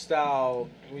old style,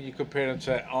 when you compare them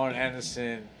to Arn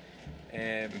Anderson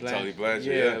and Tully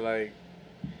Blanchard, yeah, yeah. like,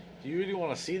 do you really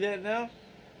want to see that now?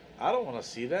 I don't want to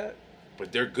see that.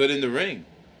 But they're good in the ring.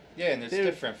 Yeah, and it's They're-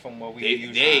 different from what we They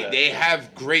usually they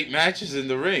have great matches in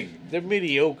the ring. They're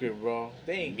mediocre, bro.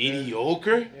 They ain't good.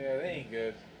 Mediocre? Yeah, they ain't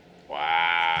good.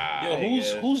 Wow. Yo,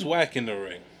 yeah. who's whack in the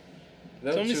ring?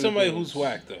 Them Tell me two somebody dudes. who's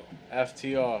whack though.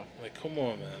 FTR. Like, come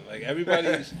on, man. Like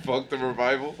everybody's. Fuck the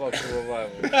revival. Fuck the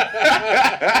revival.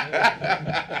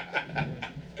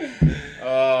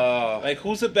 Like,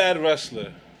 who's a bad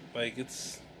wrestler? Like,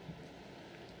 it's.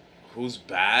 Who's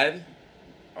bad?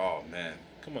 Oh man.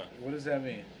 Come on. What does that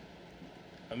mean?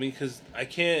 I mean, because I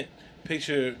can't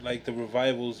picture like the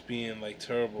revivals being like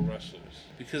terrible wrestlers.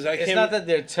 Because I It's can't. not that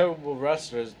they're terrible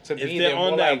wrestlers. To If me, they're they're on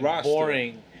more that like roster.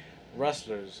 boring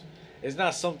wrestlers. It's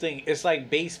not something. It's like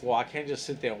baseball. I can't just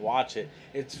sit there and watch it.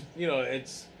 It's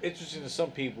it's interesting to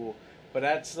some people, but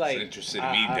that's like It's interesting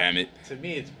to me, damn it. To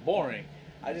me, it's boring.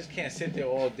 I just can't sit there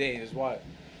all day and just watch.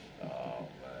 Oh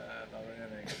man, another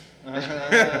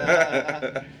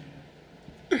inning.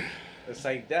 It's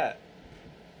like that.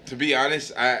 To be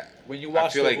honest, When you I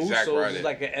watch feel the like Zack Usos, Ryder. it's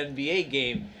like an NBA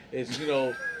game. It's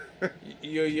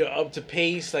you're up to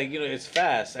pace. Like it's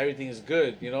fast. Everything is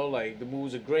good. Like the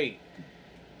moves are great.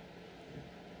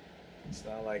 It's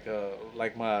not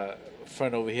like my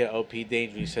friend over here, LP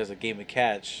Dangery, says a game of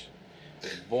catch.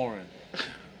 It's boring.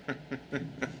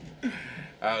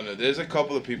 I don't know. There's a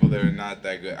couple of people that are not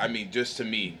that good. I mean, just to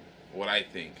me, what I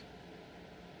think.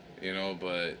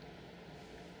 But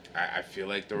I feel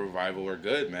like the Revival are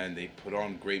good, man. They put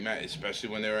on great matches, especially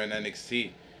when they were in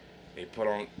NXT. They put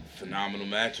on phenomenal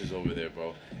matches over there,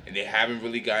 bro. And they haven't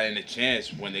really gotten a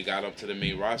chance when they got up to the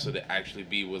main roster to actually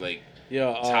be with like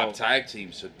top tag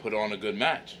teams to put on a good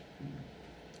match.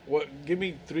 What? Give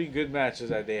me 3 good matches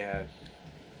that they had.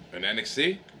 In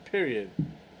NXT? Period.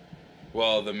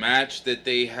 Well, the match that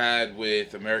they had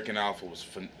with American Alpha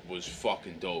was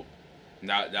fucking dope.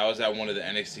 Now that was at one of the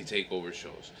NXT Takeover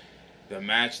shows. The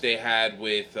match they had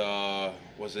with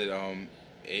was it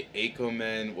Akam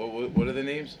and what are the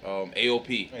names?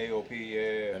 AOP. AOP,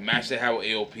 yeah. The match they had with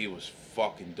AOP was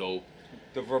fucking dope.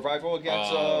 The Revival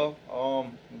against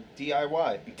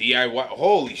DIY. DIY.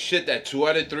 Holy shit! That 2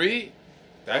 out of 3.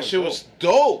 That was shit dope. was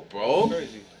dope, That bro.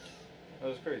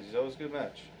 was crazy. That was a good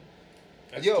match.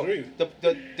 That's Yo, 3. the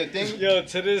thing. Yo,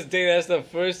 to this day, that's the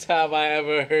first time I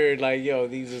ever heard like, yo,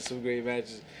 these are some great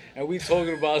matches, and we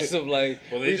talking about some like.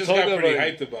 Well, they we just got talking pretty about-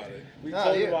 hyped about it. We Nah,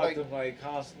 talking yeah, about like- them like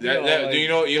constantly. Do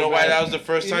you know why that was the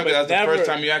first time? Because that was the first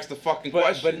time you asked the fucking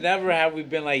question. But never have we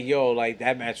been like, yo, like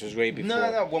that match was great before.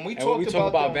 No. When we And when we talked talk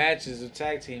about them, matches of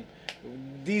tag team,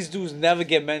 these dudes never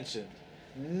get mentioned.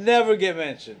 Never get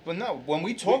mentioned. But no, when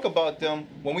we talk about them,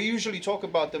 when we usually talk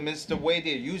about them, it's the way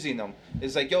they're using them.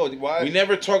 It's like, yo, why? We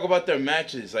never talk about their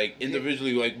matches like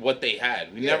individually, like what they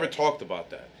had. We Yeah. never talked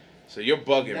about that. So you're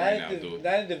bugging right now, dude.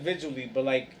 Not individually, but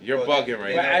like. You're Well, bugging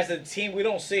right But now. as a team, we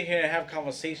don't sit here and have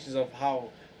conversations of how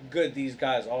good these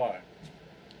guys are.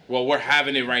 Well, we're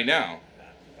having it right now.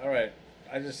 All right,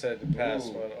 I just said the past,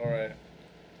 Ooh. but all right.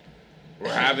 We're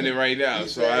having it right now.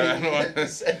 So I don't know.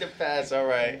 Said the pass, all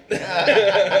right.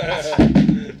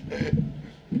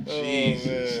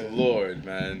 Jesus Lord,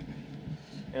 man.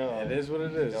 Yo, It is what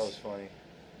it is. That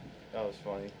was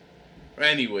funny.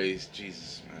 Anyways,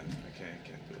 Jesus, man, I can't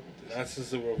do it with this. That's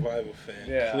just a Revival fan.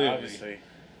 Yeah, Clearly. obviously.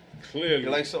 Clearly. He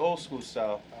likes the old school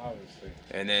style. Obviously.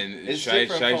 And then It's Shai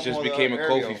different from just all became a the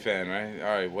Kofi Ariel. fan, right?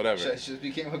 All right, whatever. Just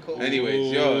became a cool.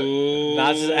 Anyways, yo,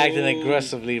 Nazi is acting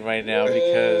aggressively right now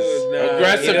because Nah,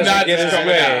 Aggressive he doesn't Nazi get his coming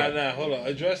way. out. Nah, hold on.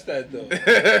 Address that though.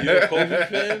 You're a Kobe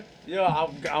fan? Yo,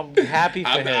 I'm happy for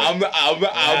him. I'm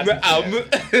I'm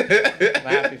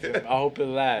happy for him. I hope it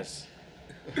lasts.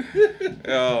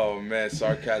 Oh man,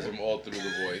 sarcasm all through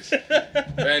the voice.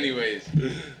 But anyways,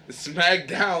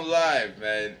 SmackDown Live,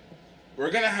 man. We're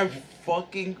gonna have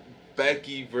fucking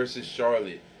Becky versus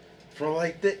Charlotte for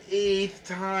like the 8th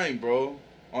time, bro,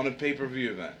 on a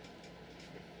pay-per-view event.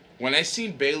 When I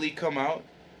seen Bayley come out,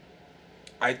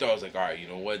 I thought I was like, all right, you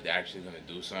know what? They're actually gonna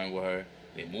do something with her.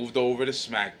 They moved over to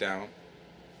SmackDown.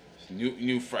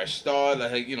 New fresh start.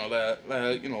 Let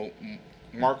her,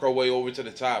 mark her way over to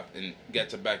the top and get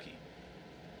to Becky.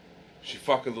 She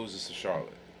fucking loses to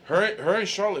Charlotte. Her and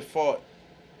Charlotte fought.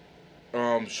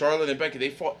 Charlotte and Becky, they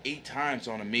fought 8 times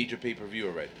on a major pay-per-view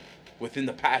already, within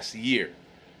the past year.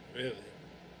 Really?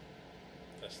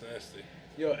 That's nasty.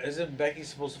 Yo, isn't Becky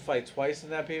supposed to fight twice in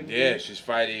that pay-per-view? Yeah, she's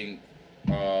fighting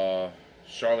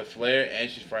Charlotte Flair and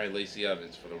she's fighting Lacey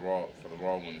Evans for the Raw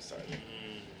women's title.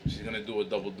 She's gonna do a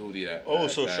double duty.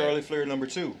 So Charlotte Flair number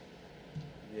 2.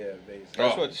 Yeah, basically.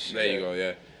 That's Oh, what- there you go.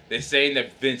 Yeah, they're saying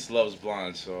that Vince loves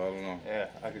blondes, so I don't know. Yeah,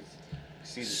 I could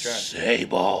see the trend.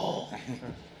 Sable.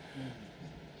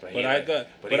 But But I got.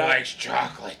 But But he I. likes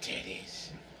chocolate titties.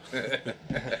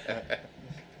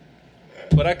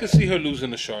 But I could see her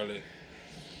losing to Charlotte.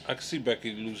 I could see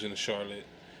Becky losing to Charlotte,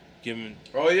 giving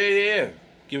Oh yeah.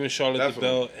 Charlotte the Definitely.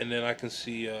 belt, and then I can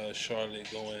see Charlotte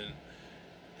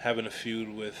having a feud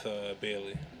with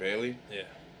Bailey. Bailey. Yeah.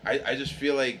 I just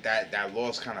feel like that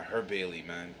loss kind of hurt Bailey,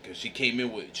 man, because she came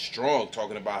in with strong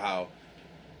talking about how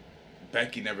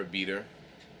Becky never beat her,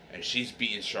 and she's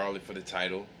beating Charlotte for the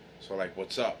title. So like,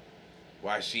 what's up?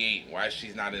 Why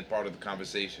she's not in part of the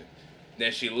conversation?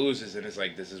 Then she loses, and it's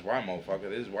like, this is why, motherfucker.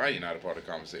 This is why you're not a part of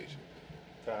the conversation.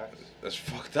 Facts. That's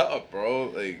fucked up,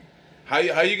 bro. Like, how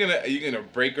you gonna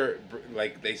break her?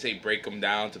 Like they say, break them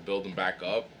down to build them back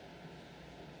up.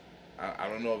 I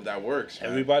don't know if that works, man.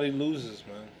 Everybody loses,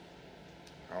 man.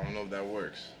 I don't know if that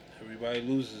works. Everybody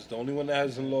loses. The only one that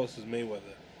hasn't lost is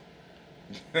Mayweather.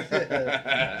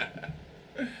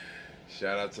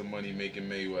 Shout out to Money Making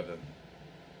Mayweather.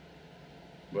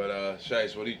 But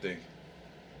Shice, what do you think?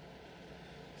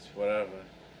 It's whatever.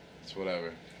 It's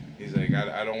whatever. He's like,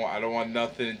 I don't want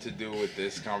nothing to do with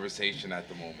this conversation at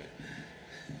the moment.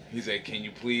 He's like, can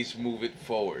you please move it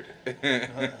forward?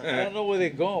 I don't know where they're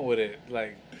going with it.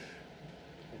 Like,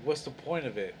 what's the point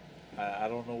of it? I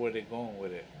don't know where they're going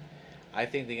with it. I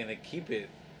think they're gonna keep it.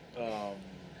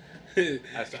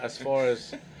 As far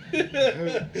as Yo, Wait a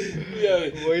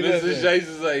Mr. minute. Shice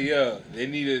is like, yo, they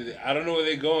needed. I don't know where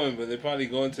they're going, but they're probably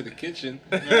going to the kitchen.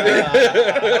 Oh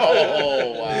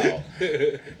wow.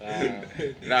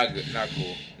 Not good. Not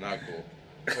cool. Not cool.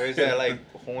 Where's that like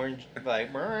horn like?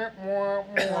 Oh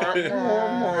man.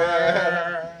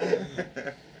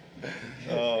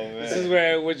 this is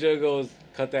where Woodrow goes.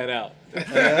 Cut that out. Cut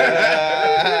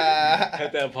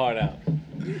that part out.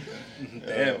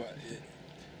 Damn.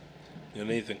 Yo,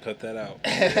 Nathan, cut that out.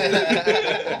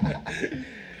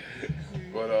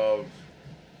 But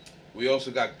we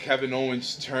also got Kevin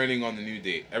Owens turning on the New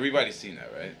Day. Everybody's seen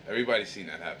that, right? Everybody's seen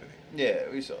that happening. Yeah,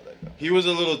 we saw that. He was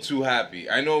a little too happy.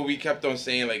 I know we kept on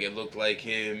saying like it looked like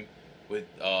him with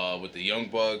the Young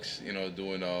Bucks, you know,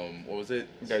 doing what was it?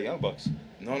 The Young Bucks.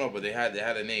 No, but they had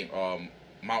a name,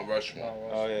 Mount Rushmore.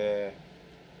 Oh yeah.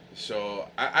 So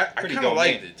I Pretty kind of dope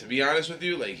liked name. it, to be honest with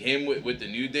you. Like him with the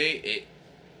New Day,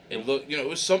 it looked, you know, it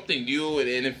was something new and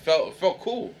it felt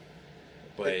cool.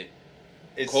 But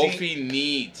It Kofi seemed-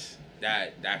 needs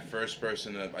that first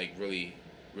person to like really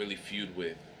feud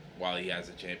with while he has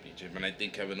a championship, and I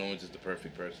think Kevin Owens is the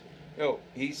perfect person. Yo,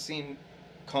 he seemed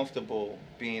comfortable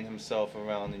being himself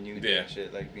around the New Day Yeah. and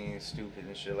shit, like being stupid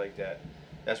and shit like that.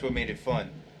 That's what made it fun.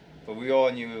 But we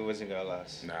all knew it wasn't gonna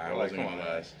last. Nah, We're it like, wasn't come gonna on,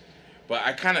 man. last. But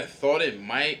I kind of thought it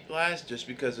might last just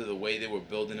because of the way they were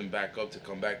building him back up to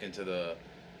come back into the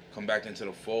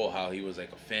fold. How he was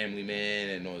like a family man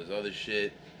and all this other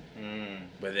shit.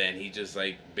 But then he just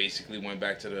like basically went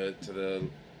back to the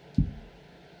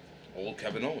old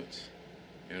Kevin Owens.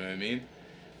 You know what I mean?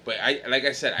 But like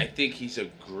I said, I think he's a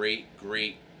great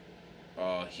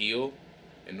heel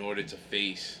in order to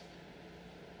face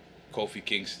Kofi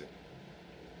Kingston.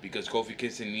 Because Kofi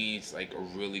Kingston needs like a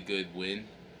really good win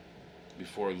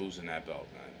before losing that belt,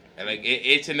 man. And like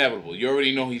it's inevitable. You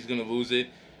already know he's gonna lose it.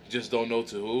 You just don't know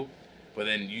to who. But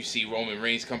then you see Roman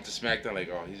Reigns come to SmackDown, like,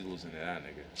 oh, he's losing to that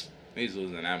nigga. He's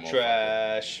losing to that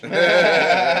motherfucker.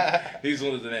 Trash. He's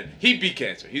losing to him. He beat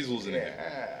cancer. He's losing to him.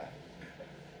 Yeah.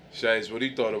 Shice, what do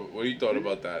you thought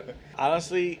about that?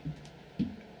 Honestly,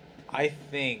 I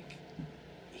think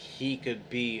he could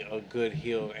be a good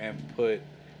heel and put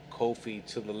Kofi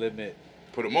to the limit.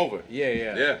 Put him over. Yeah.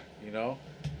 Yeah. You know?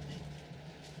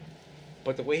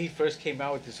 But the way he first came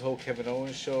out with this whole Kevin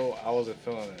Owens show, I wasn't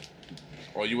feeling it.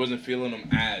 Or you wasn't feeling him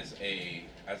as a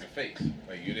face.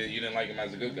 Like you didn't like him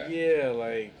as a good guy. Yeah,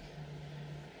 like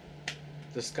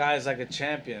this guy's like a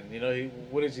champion. You know,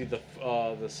 what is he, the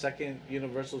second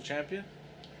Universal Champion?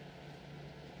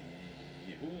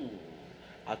 Ooh.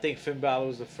 I think Finn Balor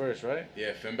was the first, right?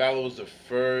 Yeah, Finn Balor was the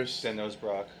first. Then there was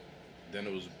Brock. Then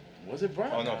it was it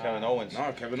Brock? Oh no, Kevin Owens.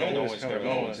 No, Kevin Kevin Owens. Owens. Kevin Kevin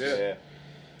Owens, Owens. yeah. Yeah.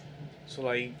 So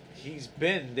like he's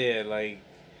been there, like,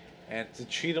 and to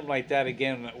treat him like that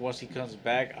again once he comes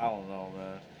back, I don't know,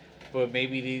 man. But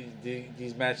maybe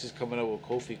these matches coming up with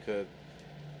Kofi could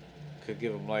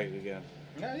give him light again.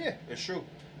 Yeah, it's true.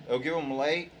 It'll give him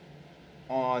light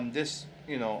on this,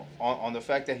 you know, on the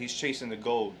fact that he's chasing the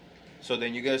gold. So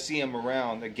then you're gonna see him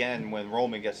around again when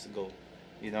Roman gets the gold.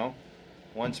 You know,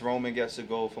 once Roman gets the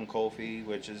gold from Kofi,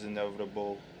 which is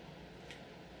inevitable.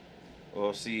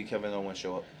 we'll see Kevin Owens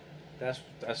show up.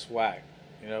 That's whack,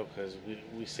 you know, because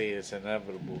we say it's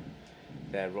inevitable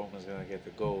that Roman's gonna get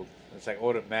the gold. It's like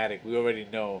automatic. We already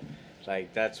know,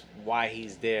 like that's why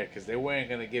he's there, because they weren't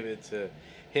gonna give it to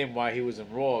him while he was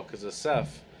in Raw because of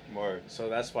Seth. Word. So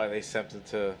that's why they sent him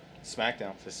to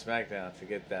SmackDown. SmackDown to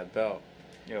get that belt.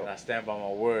 Yo. And I stand by my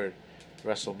word.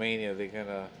 WrestleMania, they're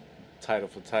gonna title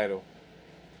for title.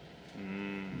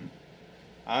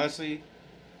 Honestly,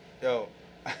 yo,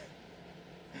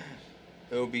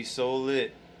 it would be so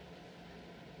lit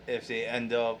if they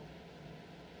end up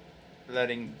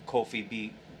letting Kofi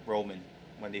beat Roman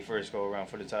when they first go around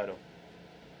for the title.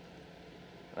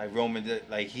 Like Roman,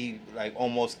 like he like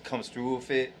almost comes through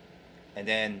with it, and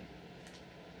then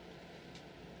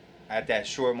at that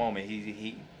short moment,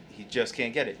 he just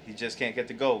can't get it. He just can't get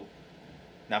the gold.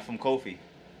 Not from Kofi.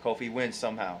 Kofi wins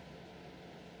somehow.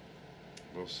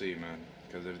 We'll see, man.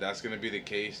 Because if that's gonna be the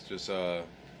case, just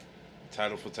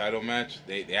title for title match,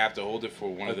 they have to hold it for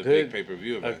one of the big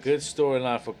pay-per-view events. A good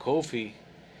storyline for Kofi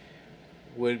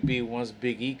would be once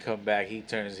Big E come back, he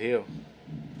turns heel,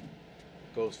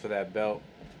 goes for that belt.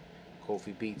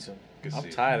 Kofi beats him. Could I'm see.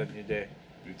 tired of New Day.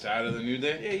 You tired of the New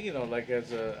Day? Yeah, you know, like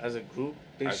as a group,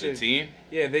 they As should. a team?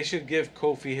 Yeah, they should give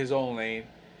Kofi his own lane,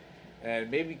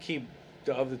 and maybe keep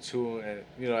the other two,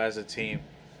 you know, as a team.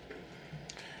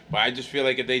 But I just feel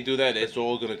like if they do that, it's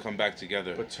all gonna come back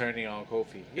together. But turning on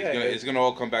Kofi. It's gonna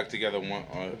all come back together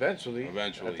eventually.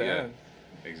 Eventually, at the yeah. end.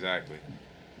 Exactly.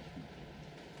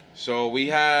 So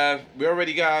we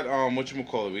already got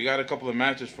whatchamacallit. We got a couple of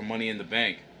matches for Money in the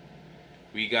Bank.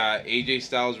 We got AJ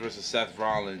Styles versus Seth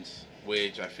Rollins,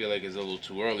 which I feel like is a little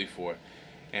too early for.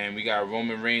 And we got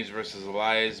Roman Reigns versus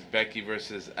Elias, Becky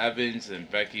versus Evans, and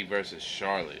Becky versus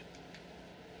Charlotte.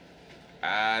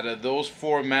 Out of those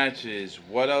 4 matches,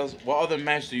 what other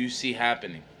match do you see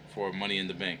happening for Money in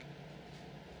the Bank?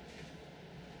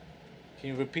 Can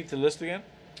you repeat the list again?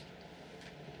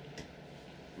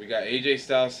 We got AJ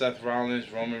Styles, Seth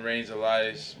Rollins, Roman Reigns,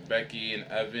 Elias, Becky and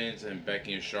Evans, and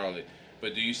Becky and Charlotte.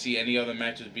 But do you see any other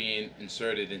matches being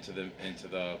inserted into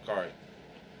the card?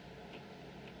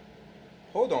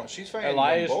 Hold on, she's fighting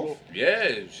Elias them both.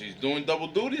 Yeah, she's doing double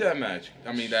duty that match.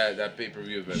 I mean that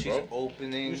pay-per-view event, She's bro.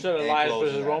 opening. You said and Elias closing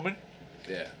versus that. Roman?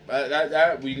 Yeah, but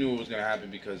that we knew it was gonna happen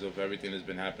because of everything that's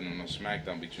been happening on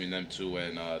SmackDown between them two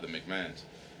and the McMahons.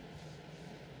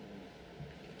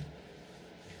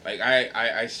 Like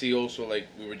I see also, like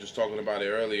we were just talking about it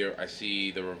earlier, I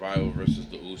see the Revival versus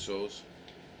the Usos.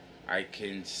 I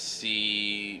can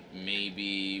see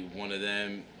maybe one of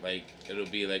them, like it'll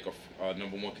be like a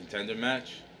number 1 contender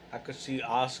match. I could see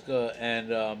Asuka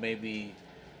and maybe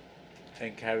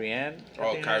Carrie Ann.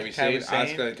 Oh, Kairi Sane,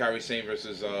 Asuka and Kairi Sane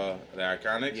versus the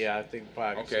Iconics. Yeah, I think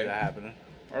probably could Okay. see that happening.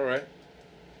 All right.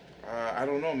 I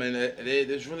don't know, man.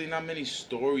 There's really not many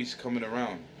stories coming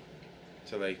around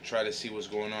to like try to see what's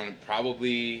going on.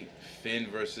 Probably Finn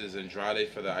versus Andrade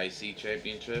for the IC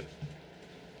championship,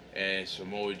 and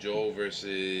Samoa Joe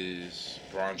versus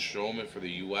Braun Strowman for the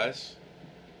US,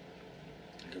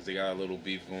 because they got a little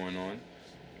beef going on.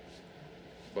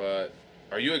 But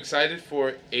are you excited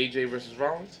for AJ versus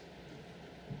Rollins?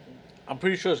 I'm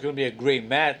pretty sure it's going to be a great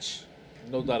match,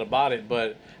 no doubt about it,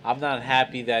 but I'm not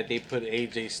happy that they put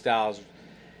AJ Styles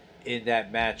in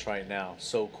that match right now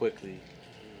so quickly.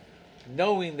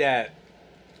 Knowing that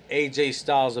AJ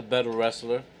Styles is a better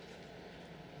wrestler,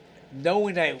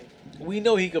 knowing that we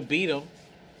know he could beat him,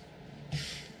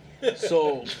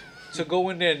 so to go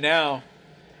in there now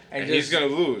And he's gonna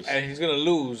lose. and he's gonna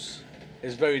lose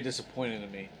is very disappointing to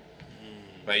me.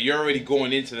 Like you're already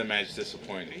going into the match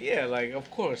disappointed. Yeah, like of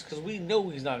course, because we know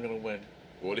he's not gonna win.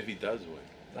 What if he does win?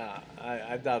 Nah,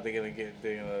 I doubt they're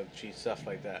gonna treat stuff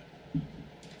like that. I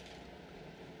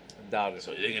doubt it.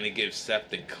 So they're gonna give Seth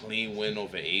the clean win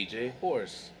over AJ? Of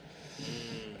course,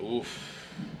 Oof.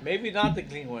 maybe not the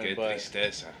clean win, Que but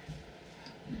tristeza.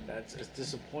 it's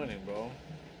disappointing, bro.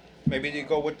 Maybe they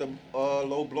go with the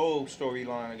low blow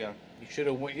storyline again. You should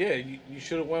have went. Yeah, you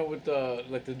should have went with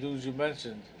the dudes you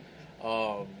mentioned,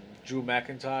 Drew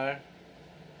McIntyre.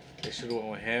 They should have went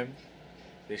with him.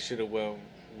 They should have went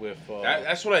with.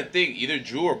 That's what I think. Either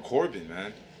Drew or Corbin,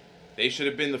 man. They should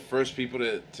have been the first people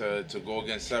to go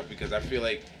against Seth, because I feel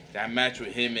like that match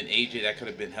with him and AJ, that could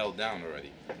have been held down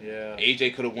already. Yeah.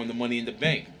 AJ could have won the Money in the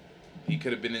Bank. He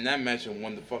could have been in that match and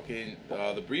won the fucking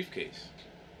the briefcase.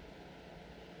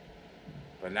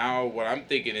 But now what I'm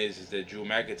thinking is that Drew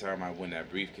McIntyre might win that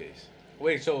briefcase.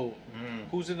 Wait, so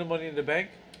who's in the Money in the Bank?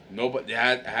 Nobody,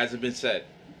 it hasn't been said.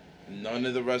 None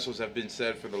of the wrestlers have been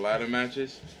said for the ladder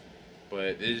matches.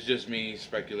 But this is just me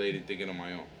speculating, thinking on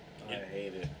my own. I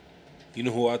hate it. You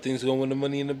know who I think is gonna win the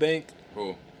Money in the Bank?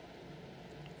 Who?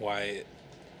 Wyatt.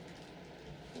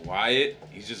 Wyatt,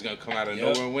 he's just gonna come out of Yep.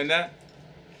 nowhere and win that.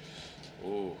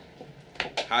 Ooh,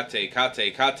 hot take. That's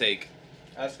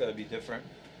gotta be different.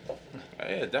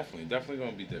 Yeah, definitely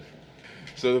gonna be different.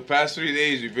 So the past 3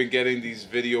 days, we've been getting these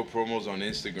video promos on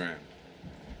Instagram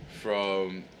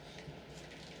from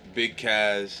Big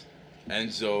Kaz,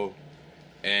 Enzo,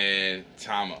 and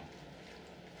Tama.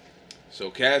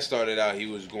 So Kaz started out, he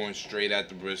was going straight at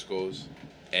the Briscoes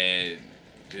and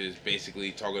just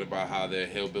basically talking about how their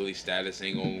hillbilly status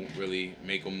ain't gonna really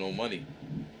make them no money.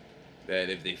 That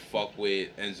if they fuck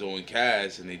with Enzo and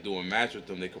Kaz and they do a match with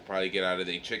them, they could probably get out of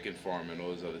their chicken farm and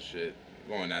all this other shit.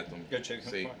 Going at them. Good chicken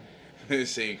Saying- farm.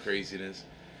 saying craziness.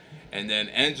 And then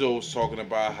Enzo was talking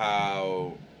about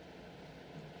how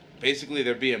basically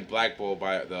they're being blackballed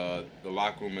by the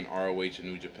locker room in ROH and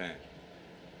New Japan.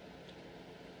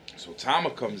 So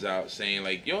Tama comes out saying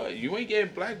like, yo, you ain't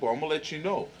getting blackballed. I'm gonna let you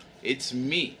know. It's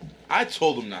me. I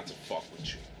told him not to fuck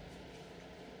with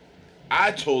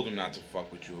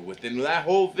you. Within that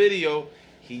whole video,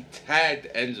 he tagged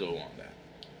Enzo on that,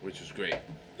 which was great.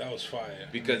 That was fire.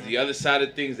 Because the other side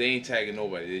of things, they ain't tagging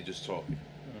nobody. They just talking.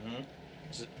 I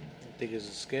think it's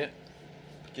a skit.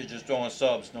 You're just throwing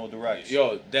subs, no directs.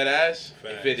 Yo, dead ass.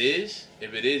 Facts. If it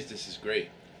is, this is great.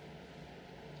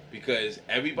 Because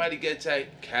everybody gets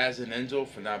at Kaz and Enzo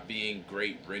for not being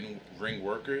great ring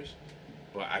workers,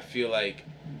 but I feel like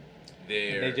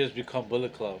They just become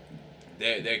Bullet Club.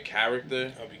 their character.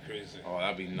 That'd be crazy. Oh,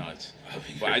 that'd be nuts. That'd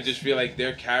be But I crazy. just feel like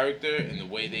their character and the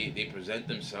way they present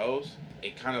themselves,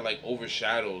 it kind of like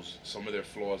overshadows some of their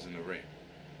flaws in the ring.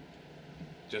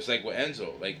 Just like with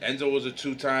Enzo. Like Enzo was a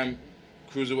 2-time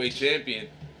Cruiserweight champion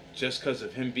just because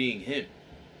of him being him.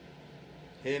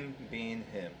 Him being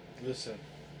him. Listen,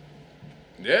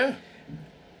 Yeah.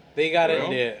 they got Well.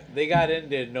 in there. They got in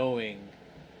there knowing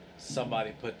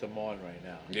somebody put them on right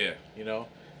now. Yeah. You know,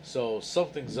 so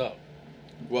something's up.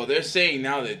 Well, they're saying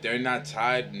now that they're not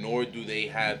tied, nor do they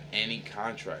have any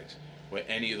contracts with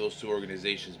any of those two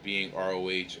organizations, being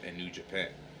ROH and New Japan.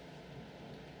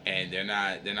 And they're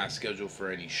not scheduled for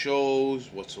any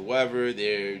shows whatsoever.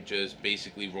 They're just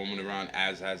basically roaming around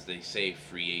as they say,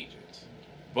 free agents.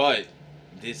 But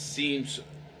this seems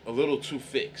a little too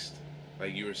fixed,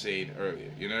 like you were saying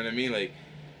earlier. You know what I mean? Like,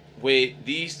 with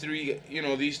these three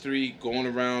going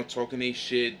around talking their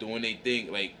shit, doing their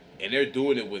thing, like, and they're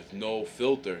doing it with no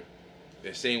filter.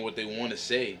 They're saying what they want to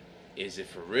say. Is it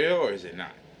for real or is it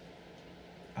not?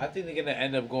 I think they're gonna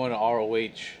end up going to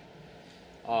ROH,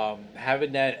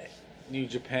 having that New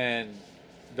Japan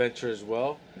venture as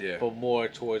well, Yeah. but more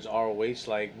towards ROH,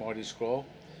 like Marty Scurll,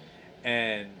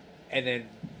 and then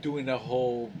doing the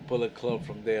whole Bullet Club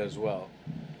from there as well.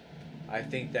 I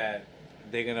think that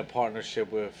they're gonna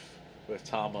partnership with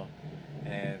Tama,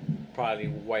 and probably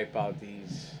wipe out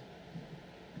these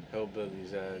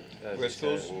hillbillies. As you said.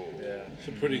 Briscoes? Yeah. It's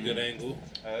a pretty good angle.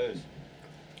 That is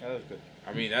good.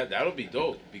 I mean, that'll be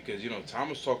dope because,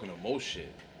 Thomas talking the most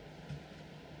shit.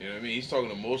 You know what I mean? He's talking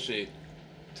the most shit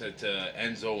to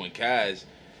Enzo and Kaz,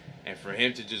 and for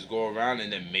him to just go around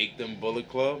and then make them Bullet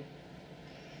Club.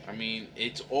 I mean,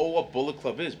 it's all what Bullet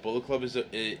Club is. Bullet Club is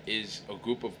a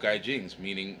group of gaijins,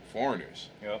 meaning foreigners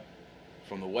Yep.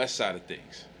 from the west side of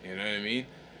things. You know what I mean?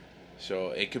 So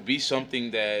it could be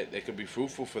something that could be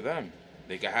fruitful for them.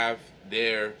 They could have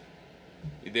their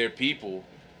people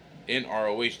in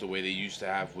ROH the way they used to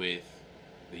have with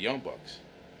the Young Bucks.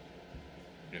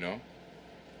 You know?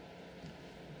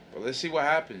 But let's see what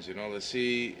happens, Let's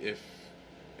see if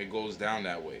it goes down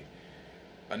that way.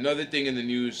 Another thing in the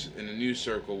news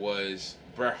circle was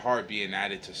Bret Hart being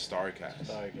added to StarCast.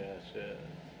 Sorry, guys. Yeah.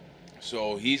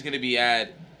 So he's going to be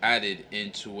added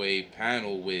into a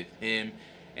panel with him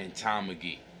and Tom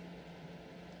McGee.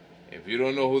 If you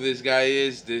don't know who this guy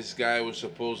is, this guy was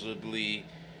supposedly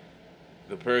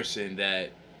the person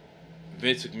that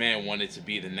Vince McMahon wanted to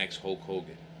be the next Hulk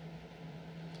Hogan.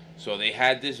 So they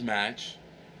had this match,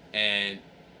 and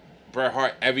Bret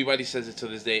Hart, everybody says it to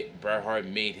this day, Bret Hart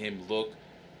made him look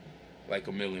like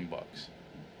 $1 million.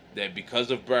 That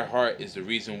because of Bret Hart is the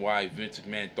reason why Vince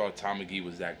McMahon thought Tom McGee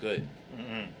was that good.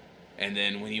 Mm-hmm. And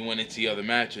then when he went into the other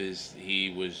matches, he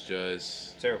was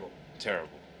just Terrible. terrible.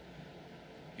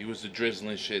 He was the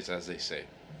drizzling shits, as they say.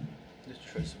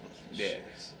 Yeah.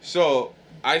 So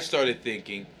I started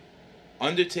thinking,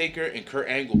 Undertaker and Kurt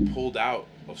Angle pulled out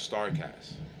of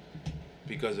StarCast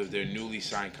because of their newly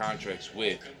signed contracts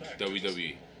with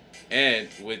WWE. And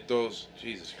with those,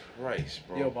 Jesus Christ,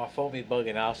 bro. Yo, my phone be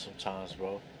bugging out sometimes,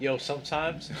 bro.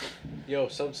 Sometimes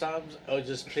I'll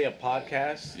just play a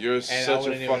podcast. You're and I such a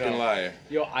wouldn't even fucking know. liar.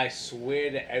 Yo, I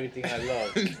swear to everything I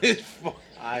love. This fucking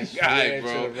I guy, swear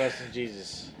bro. to the rest of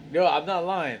Jesus. Yo, I'm not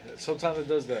lying. Sometimes it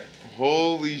does that.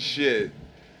 Holy shit.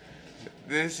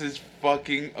 This is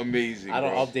fucking amazing, I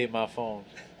don't bro. update my phone.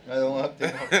 I don't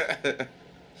update.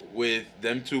 With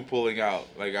them two pulling out,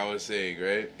 like I was saying,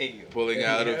 right? Hey, Pulling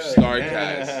out of yeah.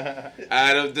 StarCast.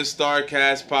 Out of the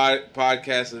StarCast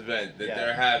podcast event that Yeah.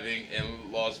 they're having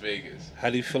in Las Vegas. How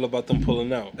do you feel about them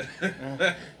pulling out?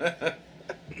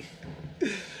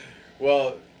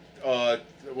 Well,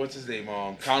 what's his name?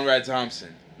 Conrad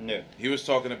Thompson. Yeah. He was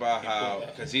talking about how,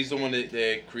 because he's the one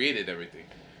that created everything.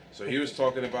 So he was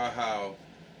talking about how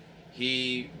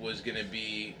he was going to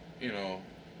be,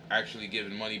 actually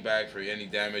giving money back for any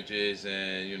damages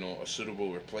and, a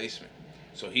suitable replacement.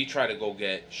 So he tried to go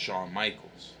get Shawn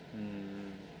Michaels.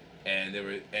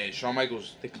 And Shawn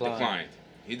Michaels declined.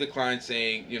 He declined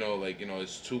saying,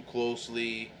 it's too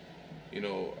closely,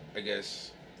 I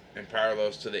guess, in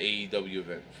parallels to the AEW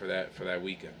event for that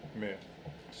weekend. Yeah.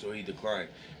 So he declined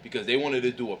because they wanted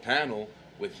to do a panel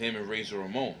with him and Razor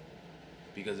Ramon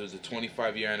because it was the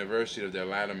 25-year anniversary of their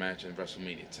ladder match in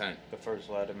WrestleMania 10. The first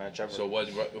ladder match ever. So what?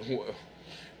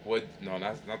 No,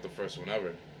 not the first one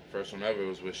ever. First one ever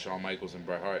was with Shawn Michaels and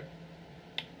Bret Hart.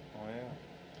 Oh yeah.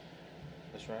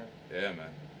 That's right. Yeah, man.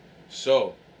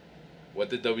 So, what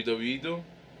did WWE do?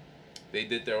 They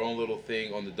did their own little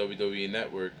thing on the WWE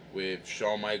Network with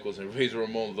Shawn Michaels and Razor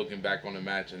Ramon looking back on the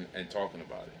match and talking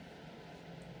about it.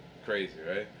 Crazy,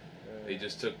 right? They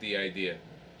just took the idea.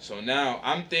 So now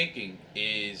I'm thinking,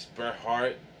 is Bret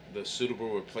Hart the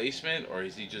suitable replacement, or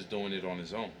is he just doing it on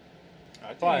his own? I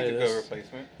think Probably he's a this. good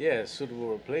replacement. Yeah, suitable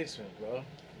replacement, bro.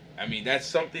 I mean, that's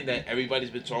something that everybody's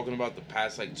been talking about the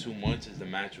past 2 months is the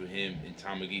match with him and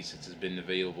Tom McGee since it's been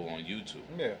available on YouTube.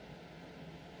 Yeah.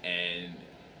 And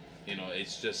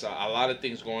it's just a lot of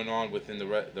things going on within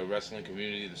the wrestling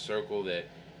community, the circle,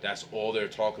 that's all they're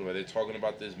talking about. They're talking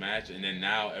about this match, and then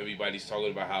now everybody's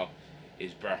talking about how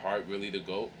is Bret Hart really the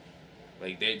GOAT?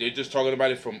 Like they're just talking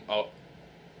about it from a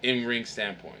in-ring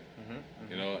standpoint,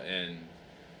 and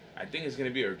I think it's gonna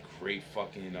be a great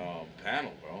fucking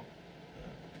panel, bro.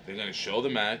 They're gonna show the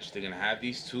match. They're gonna have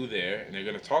these two there, and they're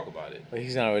gonna talk about it. But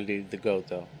he's not really the GOAT,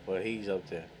 though. But he's up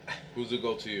there. Who's the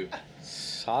GOAT to you?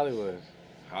 It's Hollywood.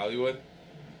 Hollywood?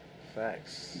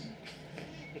 Facts.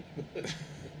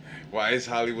 Why is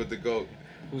Hollywood the GOAT?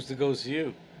 Who's the GOAT to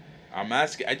you? I'm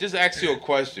asking. I just asked you a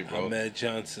question, bro. Ahmed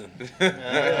Johnson.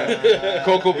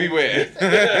 Coco Beware.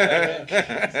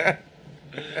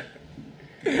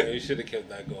 Yeah, you should have kept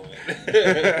that going.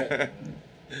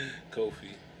 Kofi.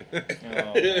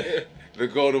 The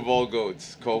GOAT of all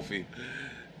goats, Kofi.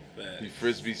 Man. He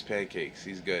frisbees pancakes.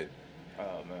 He's good.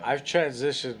 Oh man. I've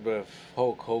transitioned with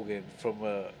Hulk Hogan from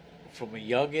a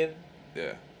youngin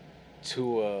Yeah.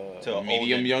 to To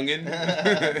Medium Olden.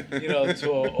 youngin.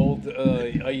 to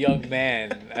a young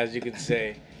man, as you could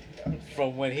say,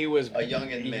 from when he was A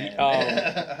youngin'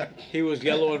 man. he was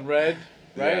yellow and red,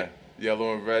 right? Yeah.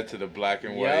 Yellow and red to the black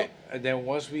and Yep. white. And then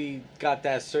once we got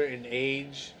that certain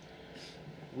age,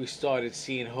 we started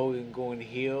seeing Hogan going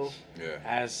heel, Yeah.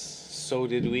 as so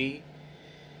did we.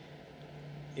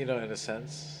 In a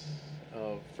sense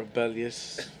of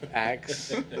rebellious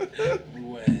acts. We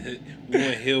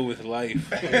went heel with life.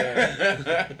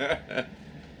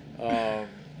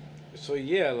 So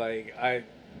yeah, like I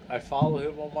follow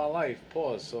him all my life.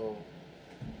 Pause. So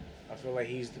I feel like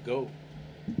he's the GOAT.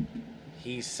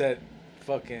 He set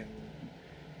fucking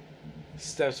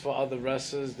steps for other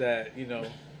wrestlers that you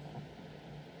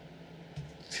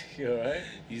alright?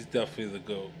 He's definitely the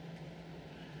GOAT.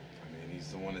 I mean,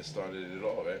 he's the one that started it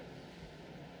all, right?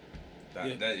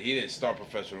 Yeah. That he didn't start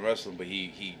professional wrestling, but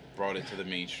he brought it to the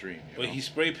mainstream. But he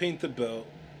spray painted the belt.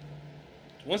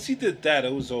 Once he did that,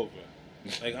 it was over.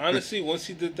 Like honestly, once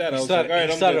he did that, I was like, all right,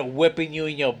 he I'm started good. whipping you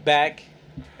in your back.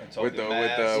 with the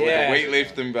Yeah.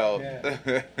 weightlifting belt.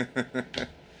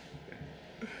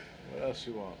 What else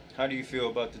you want? How do you feel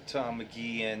about the Tom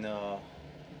McGee and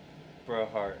Bret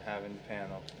Hart having the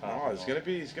panel? Oh, it's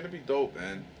gonna be dope,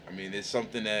 man. I mean, it's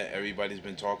something that everybody's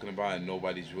been talking about, and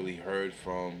nobody's really heard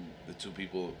from the two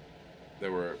people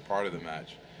that were part of the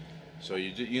match. So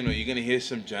you're gonna hear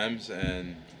some gems,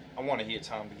 and I want to hear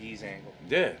Tom McGee's angle.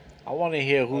 yeah, I want to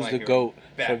hear who's wanna the hear GOAT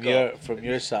back from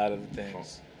your side of the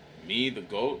things. me the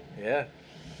GOAT. Yeah.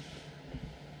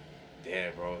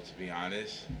 Yeah, bro. To be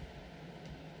honest,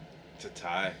 it's a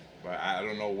tie, but I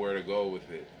don't know where to go with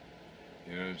it.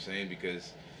 You know what I'm saying?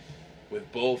 Because with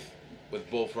both with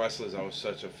both wrestlers, I was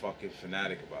such a fucking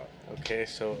fanatic about. Okay,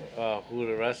 so who are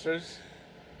the wrestlers?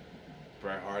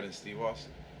 Bret Hart and Steve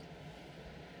Austin.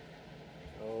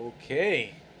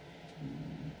 Okay.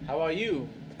 How about you,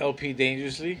 LP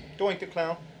Dangerously? Doink the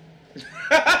clown.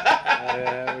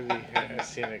 I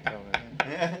seen it coming.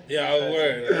 Yeah, I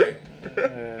word.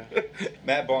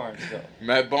 Matt Barnes, though.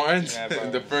 Matt Barnes, Matt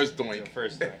Barnes. the first doink. The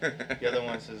first doink. The other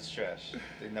ones is trash.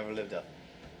 They never lived up.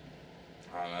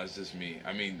 I don't know, that's just me.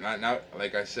 I mean, not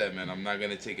like I said, man. I'm not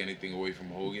gonna take anything away from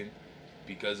Hogan,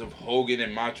 because of Hogan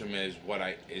and Macho Man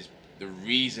is the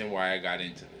reason why I got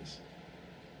into this.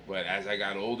 But as I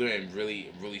got older and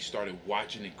really started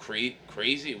watching it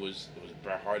crazy, it was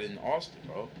Bret Hart and Austin,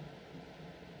 bro.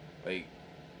 Like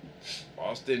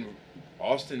Austin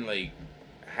like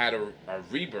had a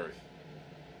rebirth.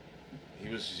 He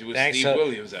was Steve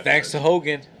Williams at thanks first. to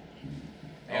Hogan.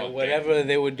 Oh, And whatever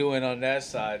they were doing on that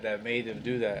side that made them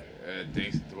do that.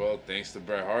 Thanks to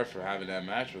Bret Hart for having that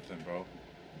match with him, bro.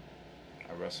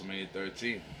 At WrestleMania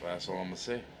 13. But that's all I'm gonna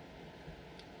say.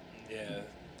 Yeah,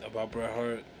 about Bret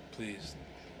Hart, please.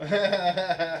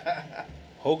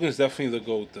 Hogan's definitely the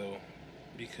GOAT, though,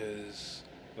 because,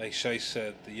 like Shai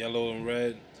said, the yellow and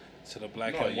red to the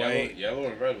black and white. Yellow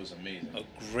and red was amazing. A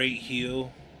great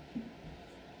heel.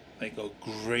 Like a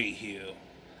great heel.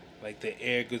 Like the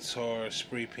air guitar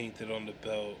spray painted on the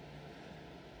belt.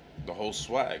 The whole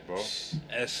swag, bro.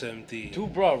 SMD. Who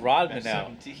brought Rodman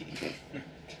out?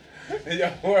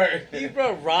 Yeah, word. He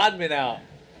brought Rodman out.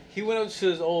 He went up to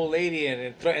his old lady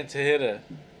and threatened to hit her.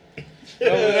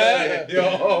 Remember that?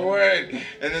 Yo, word.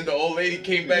 And then the old lady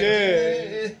came back.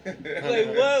 Yeah.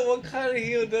 Like, what kind of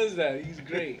heel does that? He's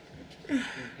great. He's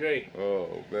great.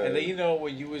 Oh, man. And then, you know,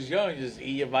 when you was young, you just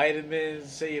eat your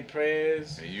vitamins, say your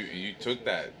prayers. And you took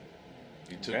that.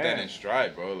 You took Man. that in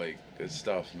stride, bro. Like, good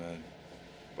stuff, man.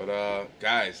 But,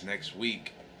 guys, next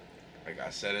week, like I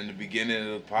said in the beginning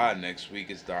of the pod, next week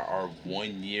is our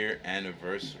 1 year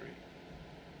anniversary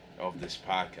of this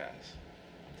podcast.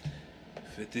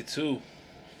 52.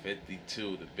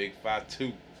 52, the big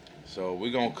 5-2. So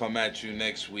we're going to come at you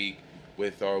next week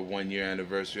with our 1 year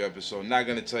anniversary episode. Not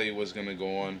going to tell you what's going to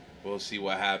go on. We'll see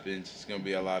what happens. It's going to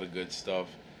be a lot of good stuff.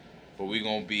 But we're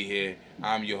going to be here.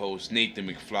 I'm your host, Nathan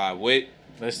McFly with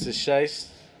Mr. Shiest.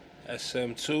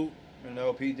 SM2. And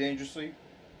LP Dangerously.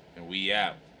 and we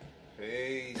out.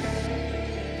 Peace. Take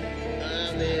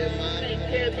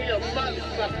care of me a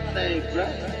motherfucking thing, bro.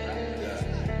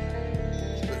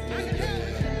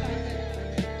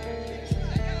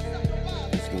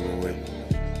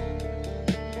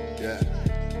 Yeah.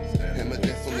 Hammer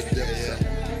death on the devil's side.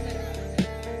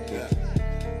 Yeah.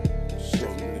 Show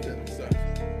me the devil's side.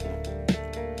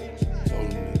 Told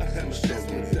them niggas, show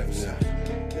me the devil's side.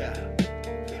 Yeah.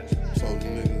 Told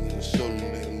them niggas, show them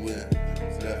niggas where.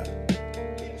 Yeah.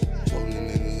 Told them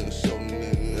niggas, show them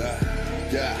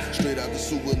niggas. Yeah. Straight out the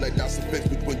sewer like that's a fix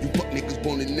when you fuck niggas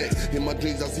born in next. In my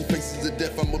dreams I see faces of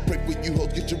death. I'ma pray for you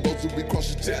hoes, get your rosary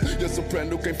cross your chest. Your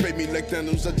soprano can't fade me like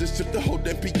Thanos. I just shipped the whole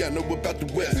damn piano about the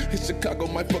west. In Chicago,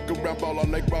 might fuck around, ball out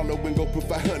like Rollo and go put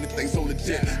 500 things on the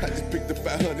jet. I just picked the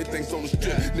 500 things on the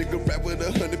strip. Nigga rap with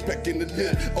 100 pack in the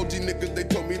lip. OG niggas, they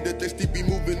told me that they still be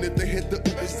moving if they hit the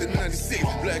Ubers in 96.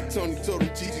 Black Tony told him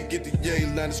GG get the yay.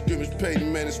 Line of scrimmage, pay the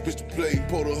man and switch the play.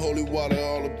 Pour the holy water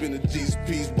all up in the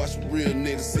GSPs. Watch the real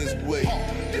niggas since way.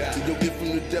 So you'll get from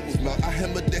the devil's mouth. I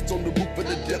hammer that on the roof of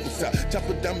the devil's house. Chop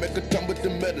it down, make a time with the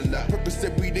metal out. Purpose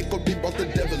said we didn't go deep, brought the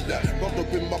devil out. Brought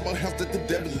up in mama house that the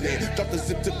devil in. Drop the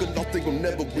zip, took a loss, they gon'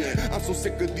 never win. I'm so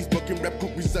sick of these fucking rap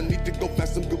groupies. I need to go find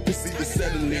some good pussy to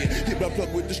settle in. Hit my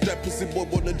plug with the strap, pussy boy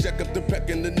wanna jack up the pack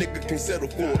and the nigga can't settle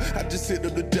for. I just hit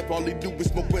up the depth, all he do is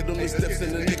smoke wet on the steps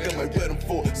and the nigga might wet him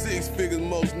for. 6 figures,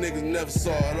 most niggas never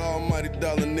saw it. Almighty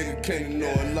dollar, nigga can't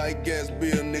ignore it. Like gas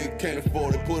bill, nigga can't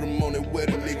afford it. Put him on that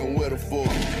wedding, nigga wet him for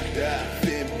it. Yeah,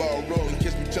 thin ball rolling,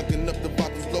 catch me chucking up the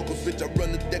bottles, locals. Bitch, I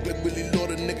run the deck like Willie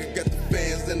Lord. A nigga got the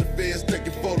fans and the fans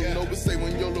taking photos. No, but say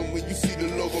when YOLO, when you see the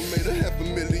logo, made a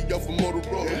 $500,000 off of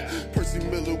Motorola. Percy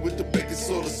Miller with the baking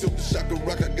soda, silk the shocker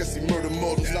rock. I guess he murdered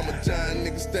mortals. I'm a giant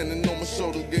nigga standing on my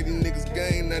shoulders, gave these niggas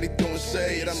game. Now they throwing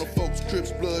shade. I know folks,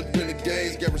 Crips, blood,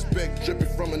 renegades. Got respect dripping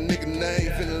from a nigga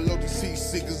name. Finna load these heat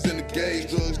seekers in the gauge.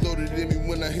 Drugs loaded in me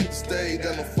when I hit the stage.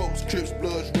 I know folks, Crips,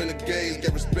 blood, renegades.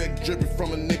 Got respect dripping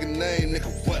from a nigga name. Nigga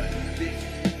what?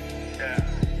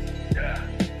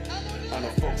 I know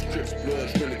folks, Crips,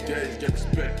 blood, renegades. Got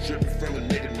respect dripping from a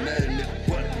nigga name. Nigga